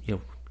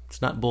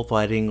it's not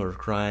bullfighting or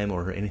crime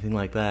or anything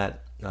like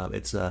that.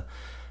 And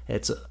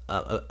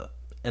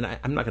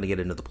I'm not going to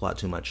get into the plot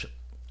too much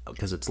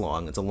because it's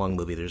long. It's a long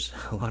movie. There's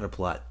a lot of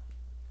plot.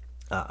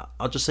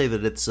 I'll just say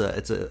that it's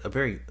a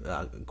very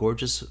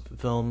gorgeous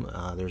film.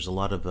 There's a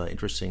lot of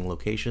interesting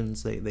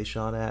locations they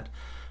shot at,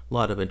 a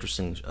lot of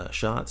interesting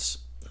shots,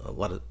 a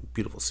lot of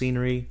beautiful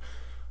scenery,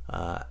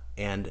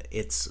 and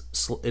it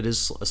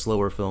is a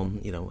slower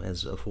film,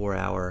 as a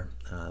 4-hour,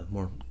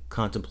 more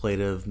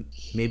contemplative,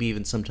 maybe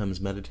even sometimes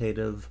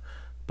meditative,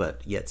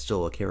 but yet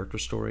still a character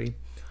story.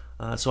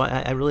 So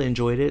I really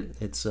enjoyed it.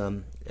 It's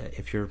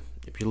if you're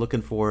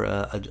looking for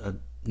a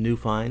new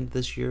find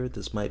this year,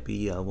 this might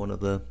be one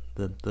of the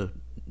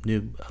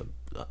new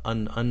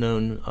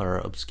unknown or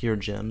obscure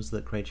gems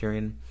that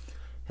Criterion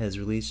has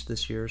released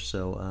this year.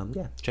 So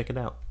check it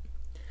out.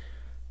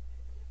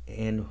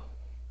 And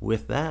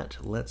with that,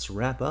 let's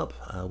wrap up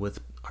with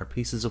our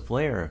pieces of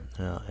flair.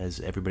 As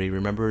everybody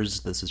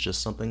remembers, this is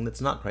just something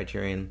that's not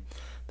Criterion.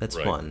 That's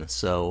right. Fun.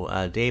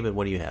 So, David,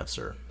 what do you have,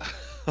 sir?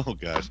 Oh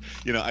gosh,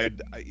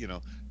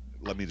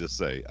 let me just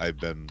say, I've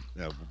been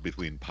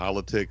between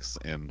politics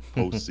and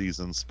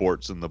postseason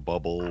sports in the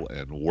bubble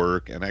and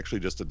work, and actually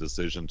just a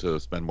decision to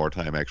spend more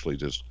time actually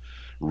just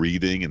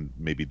reading and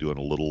maybe doing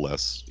a little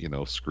less,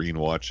 screen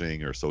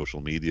watching or social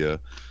media.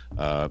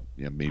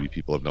 Maybe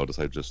people have noticed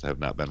I just have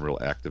not been real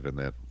active in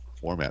that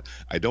format.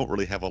 I don't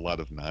really have a lot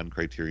of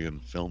non-Criterion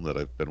film that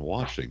I've been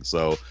watching.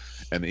 So,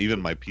 and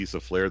even my piece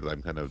of flair that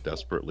I'm kind of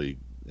desperately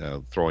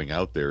throwing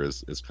out there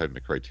is kind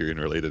of Criterion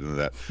related in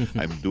that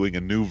I'm doing a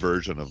new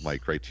version of my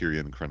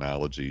Criterion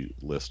chronology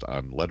list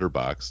on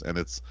Letterboxd, and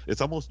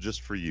it's almost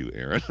just for you,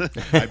 Aaron.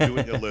 I'm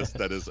doing a list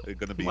that is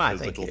going to be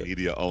physical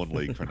media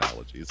only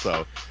chronology.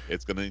 So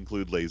it's going to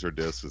include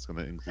Laserdisc, it's going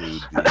to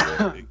include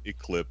the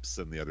Eclipse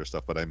and the other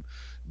stuff, but I'm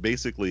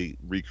basically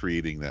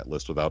recreating that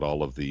list without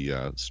all of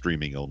the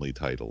streaming only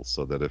titles,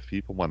 so that if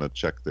people want to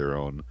check their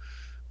own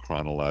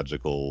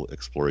chronological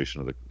exploration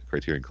of the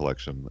Criterion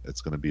Collection,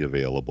 it's going to be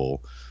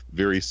available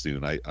very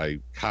soon. I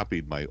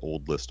copied my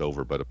old list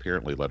over, but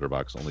apparently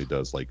Letterboxd only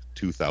does like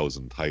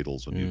 2,000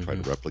 titles when you try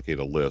to replicate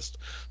a list.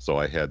 So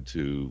I have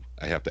to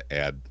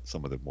add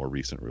some of the more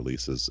recent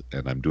releases,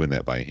 and I'm doing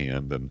that by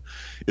hand, and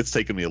it's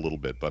taken me a little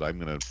bit, but I'm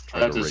going to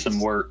try to erase. That is some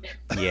work.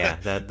 Yeah,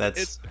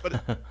 that's.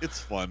 It's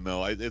fun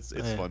though. It's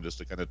fun just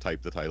to kind of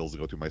type the titles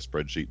and go through my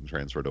spreadsheet and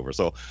transfer it over.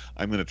 So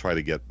I'm going to try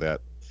to get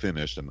that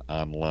finished and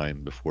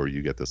online before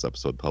you get this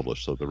episode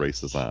published, so the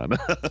race is on.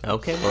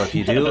 Okay, well, if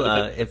you do,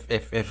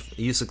 if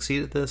you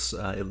succeed at this,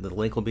 the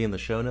link will be in the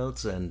show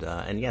notes, and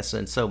yes,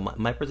 and so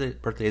my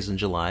birthday is in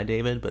July,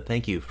 David, but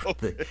thank you for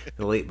the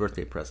late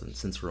birthday present,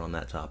 since we're on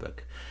that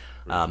topic.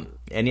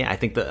 And yeah, I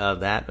think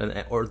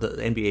that or the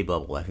NBA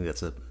bubble, I think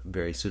that's a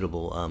very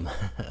suitable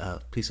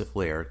piece of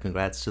flair.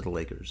 Congrats to the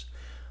Lakers.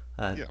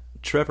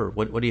 Trevor,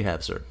 what do you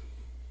have, sir?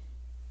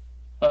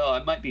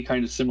 I might be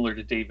kind of similar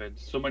to David.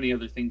 So many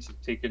other things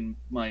have taken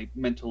my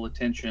mental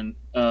attention.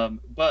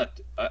 But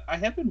I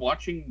have been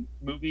watching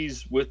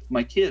movies with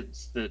my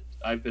kids that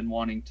I've been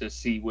wanting to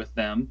see with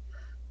them.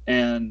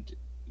 And,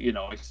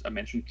 I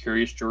mentioned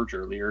Curious George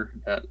earlier.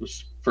 That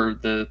was for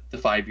the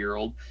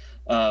 5-year-old.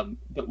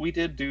 But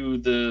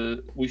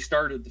we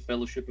started the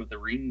Fellowship of the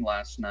Ring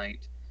last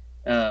night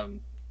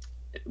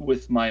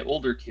with my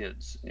older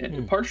kids.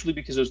 And partially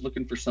because I was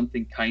looking for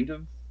something kind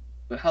of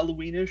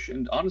Halloweenish,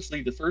 and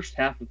honestly the first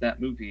half of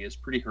that movie is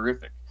pretty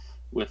horrific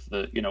with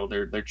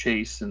their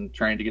chase and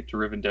trying to get to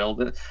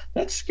Rivendell.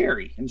 That's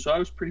scary, and so I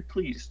was pretty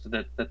pleased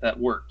that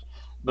worked.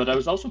 But I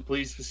was also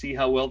pleased to see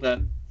how well that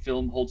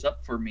film holds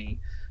up for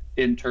me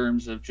in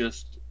terms of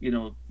just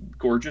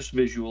gorgeous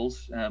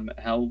visuals,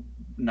 how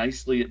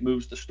nicely it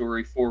moves the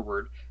story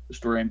forward. The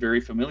story I'm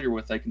very familiar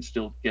with, I can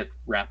still get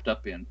wrapped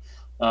up in.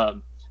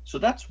 So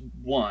that's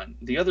one.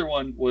 The other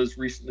one was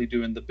recently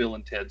doing the Bill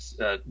and Ted's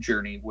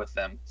journey with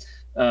them,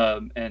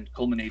 and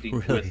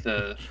culminating with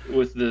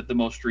the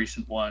most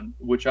recent one,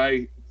 which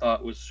I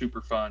thought was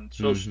super fun.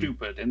 So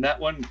stupid, and that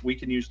one we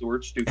can use the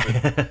word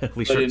stupid,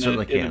 we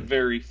certainly can, in a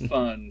very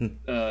fun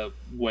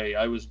way.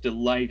 I was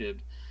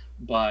delighted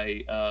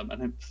by,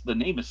 and the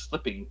name is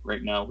slipping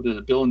right now. What is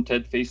it? Bill and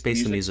Ted Face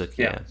the Music.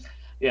 Yeah.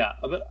 Yeah,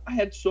 but I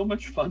had so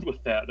much fun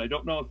with that. I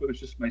don't know if it was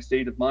just my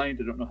state of mind.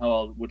 I don't know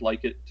how I would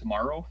like it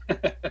tomorrow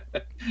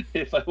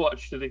if I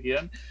watched it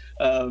again.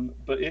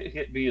 But it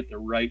hit me at the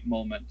right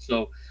moment.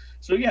 So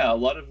yeah, a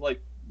lot of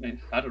like,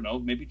 I don't know,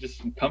 maybe just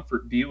some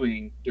comfort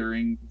viewing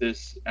during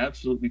this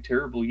absolutely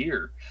terrible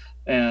year,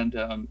 and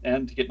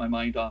to get my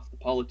mind off the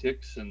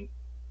politics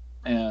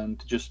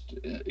and just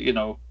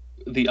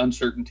the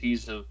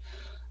uncertainties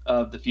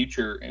of the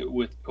future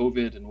with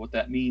COVID and what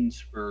that means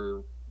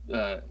for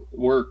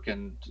work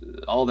and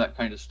all that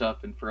kind of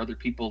stuff, and for other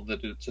people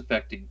that it's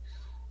affecting.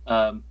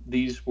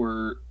 These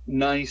were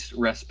nice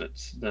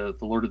respites, the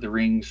Lord of the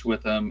Rings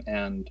with them,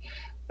 and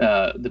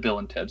the Bill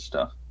and Ted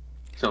stuff.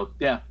 So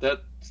yeah,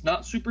 that's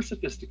not super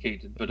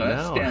sophisticated, but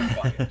I stand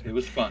by it. It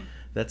was fun.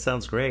 That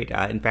sounds great.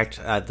 In fact,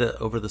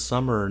 over the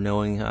summer,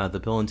 knowing the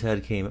Bill and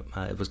Ted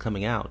it was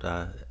coming out,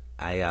 I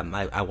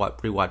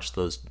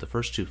rewatched the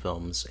first two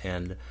films,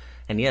 and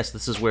yes,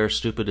 this is where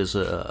stupid is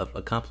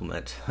a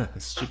compliment.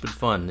 Stupid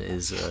fun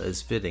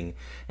is fitting,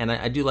 and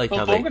I do like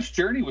how Longest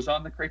Journey was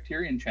on the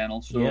Criterion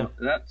Channel, so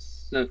that's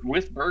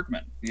with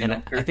Bergman.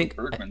 I think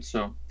Bergman.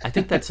 So I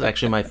think that's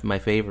actually my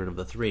favorite of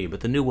the three.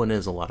 But the new one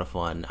is a lot of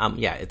fun.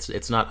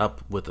 It's not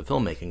up with the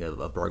filmmaking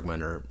of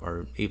Bergman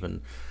or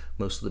even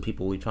most of the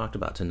people we talked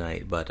about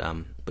tonight. But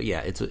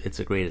yeah, it's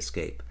a great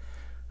escape.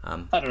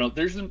 I don't know.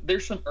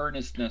 There's some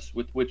earnestness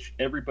with which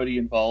everybody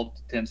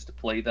involved tends to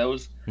play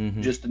those.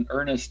 Mm-hmm. Just an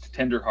earnest,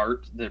 tender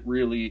heart that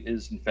really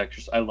is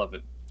infectious. I love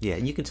it. Yeah,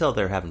 and you can tell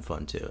they're having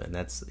fun too, and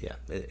that's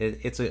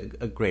it's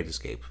a great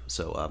escape.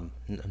 So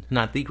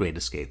not the great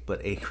escape,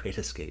 but a great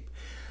escape.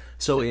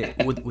 So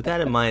with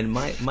that in mind,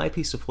 my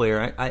piece of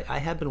flair, I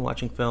have been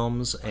watching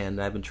films, and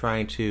I've been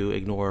trying to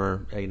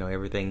ignore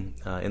everything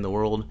in the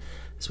world,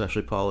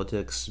 especially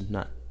politics,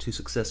 not too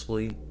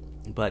successfully,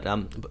 but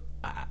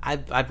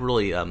I've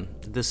really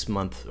this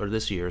month or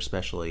this year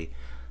especially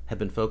have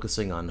been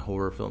focusing on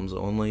horror films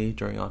only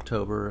during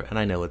October, and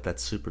I know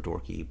that's super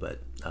dorky,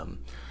 but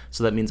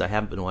so that means I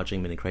haven't been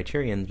watching many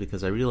Criterions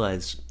because I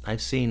realized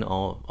I've seen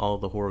all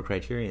the horror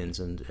Criterions,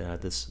 and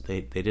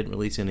they didn't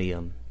release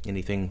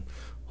anything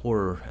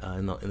horror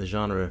in the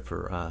genre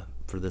for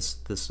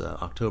this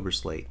October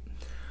slate.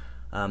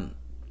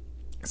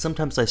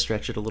 Sometimes I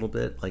stretch it a little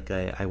bit, like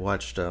I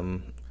watched.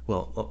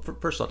 Well,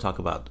 first I'll talk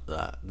about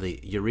the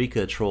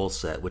Eureka Troll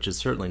set, which is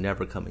certainly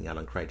never coming out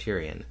on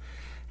Criterion.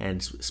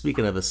 And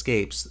speaking of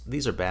escapes,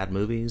 these are bad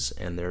movies,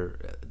 and they're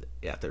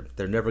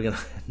never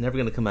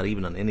gonna come out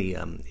even on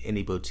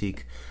any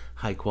boutique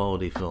high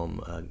quality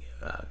film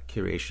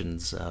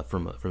curations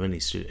from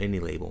any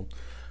label.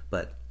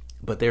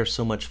 But they're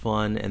so much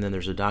fun. And then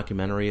there's a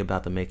documentary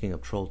about the making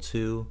of Troll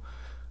 2.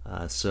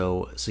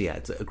 So yeah,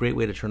 it's a great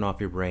way to turn off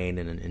your brain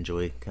and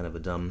enjoy kind of a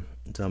dumb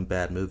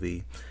bad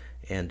movie.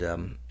 And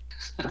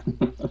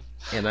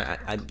and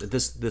I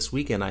this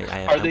weekend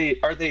are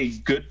they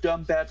good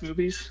dumb bad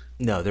movies?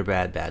 No, they're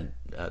bad. They're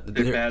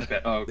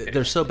bad. Oh, okay.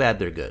 They're so bad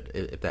they're good,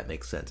 if that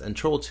makes sense. And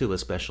Troll 2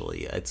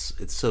 especially, it's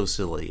so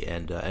silly,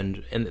 and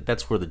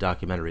that's where the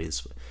documentary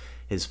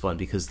is fun,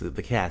 because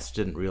the cast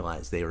didn't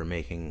realize they were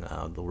making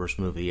the worst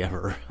movie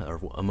ever,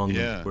 or among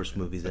the worst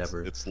movies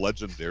ever. It's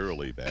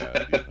legendarily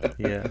bad.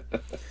 Yeah.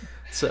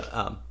 So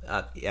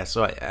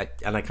so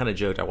I kind of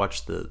joked. I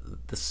watched the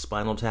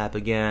Spinal Tap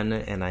again,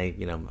 and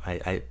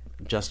I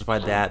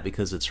justified that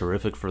because it's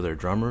horrific for their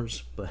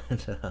drummers, but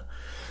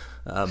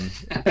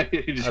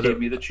you just gave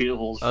me the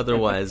chills.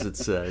 Otherwise,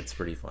 it's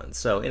pretty fun.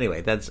 So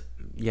anyway,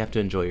 you have to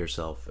enjoy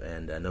yourself,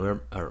 and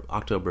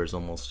October is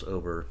almost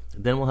over.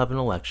 Then we'll have an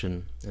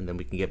election, and then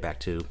we can get back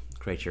to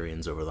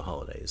Criterions over the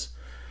holidays.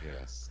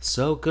 Yes.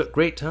 So good,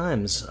 great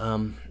times.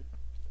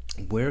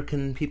 Where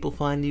can people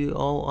find you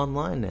all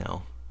online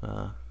now?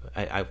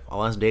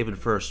 I'll ask David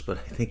first, but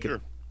I think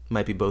it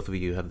might be both of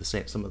you have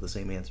some of the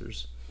same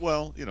answers.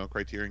 Well,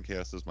 Criterion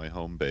Cast is my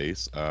home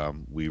base.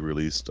 We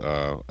released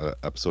an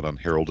episode on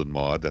Harold and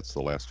Maude. That's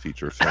the last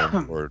feature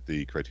film for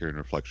the Criterion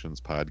Reflections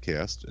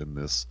podcast in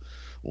this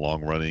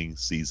long-running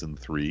season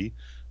 3.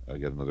 I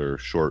got another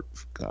short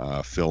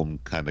film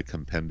kind of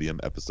compendium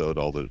episode,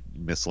 all the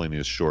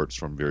miscellaneous shorts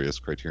from various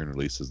Criterion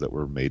releases that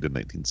were made in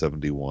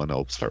 1971.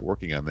 I'll start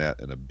working on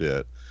that in a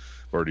bit.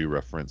 I've already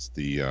referenced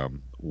the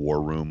War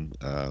Room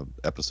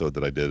episode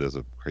that I did as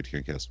a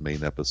Criterion Cast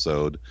main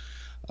episode.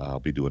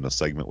 I'll be doing a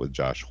segment with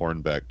Josh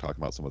Hornbeck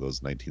talking about some of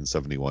those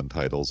 1971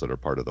 titles that are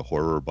part of the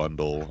horror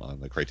bundle on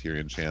the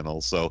Criterion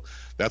channel. So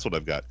that's what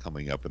I've got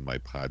coming up in my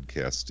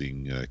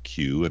podcasting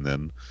queue. And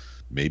then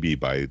maybe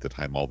by the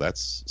time all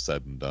that's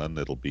said and done,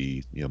 it'll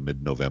be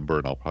mid-November,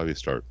 and I'll probably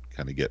start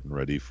kind of getting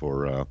ready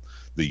for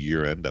the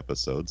year-end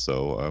episode.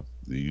 So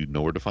you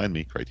know where to find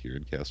me,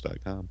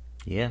 CriterionCast.com.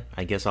 Yeah,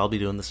 I guess I'll be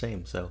doing the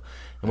same. So,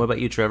 and what about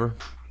you, Trevor?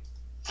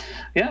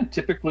 Yeah,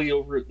 typically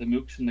over at the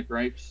Mooks and the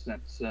Gripes.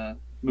 That's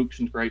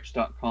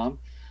mooksandgripes.com.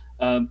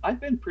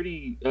 I've been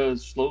pretty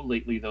slow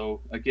lately,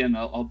 though. Again,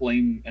 I'll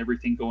blame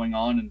everything going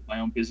on and my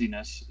own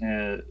busyness,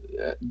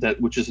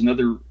 which is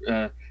another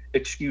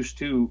excuse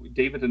too.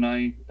 David and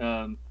I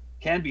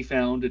can be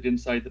found at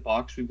Inside the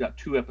Box. We've got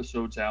 2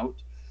 episodes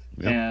out.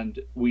 And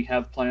we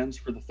have plans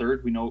for the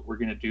third. We know what we're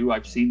going to do.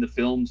 I've seen the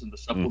films and the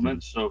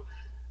supplements, so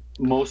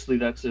mostly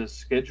that's a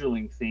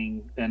scheduling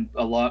thing, and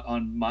a lot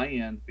on my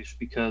end, just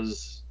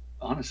because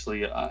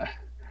honestly, I'm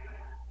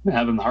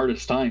having the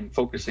hardest time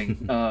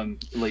focusing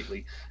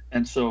lately.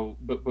 And so,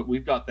 but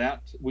we've got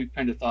that. We've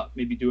kind of thought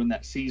maybe doing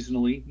that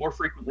seasonally, more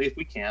frequently if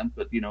we can,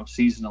 but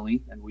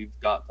seasonally. And we've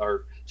got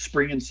our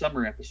spring and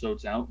summer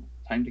episodes out.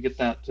 Time to get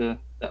that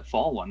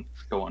fall one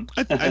going.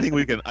 I think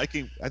we can. I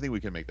think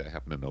we can make that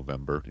happen in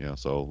November.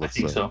 So let's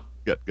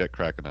get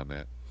cracking on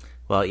that.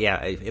 Well,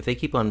 yeah. If they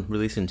keep on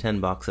releasing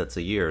 10 box sets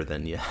a year,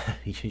 then you're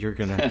never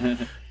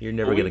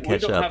gonna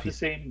catch up. We don't have the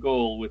same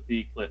goal with the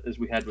Eclipse as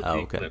we had with the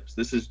Eclipse.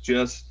 This is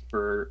just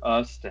for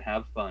us to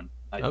have fun.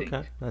 I think.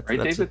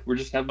 Right, David? We're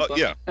just having fun.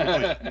 Yeah.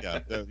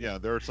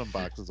 There are some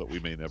boxes that we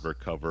may never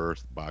cover,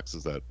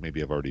 boxes that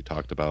maybe I've already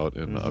talked about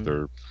in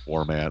other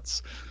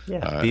formats.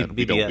 Yeah,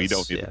 we don't need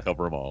to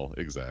cover them all.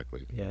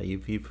 Exactly. Yeah,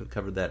 you've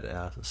covered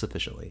that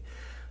sufficiently.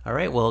 All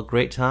right, well,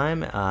 great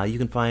time. You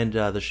can find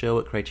the show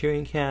at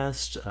Criterion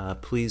Cast.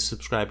 Please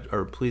subscribe,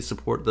 or please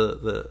support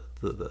the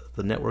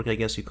network, I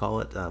guess you call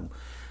it,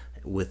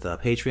 with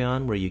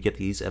Patreon, where you get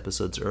these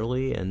episodes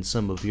early, and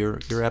some of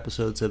your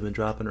episodes have been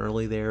dropping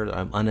early there,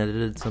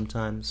 unedited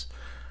sometimes.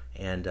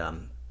 And you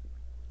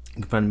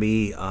can find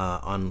me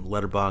on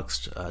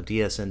Letterboxd.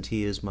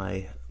 DSNT is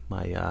my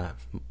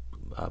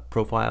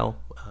profile,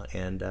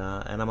 and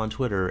I'm on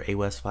Twitter,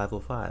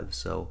 AWest505.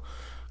 So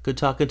good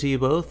talking to you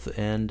both,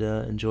 and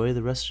enjoy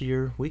the rest of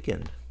your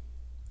weekend.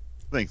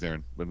 Thanks,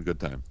 Aaron. Been a good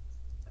time.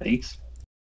 Thanks.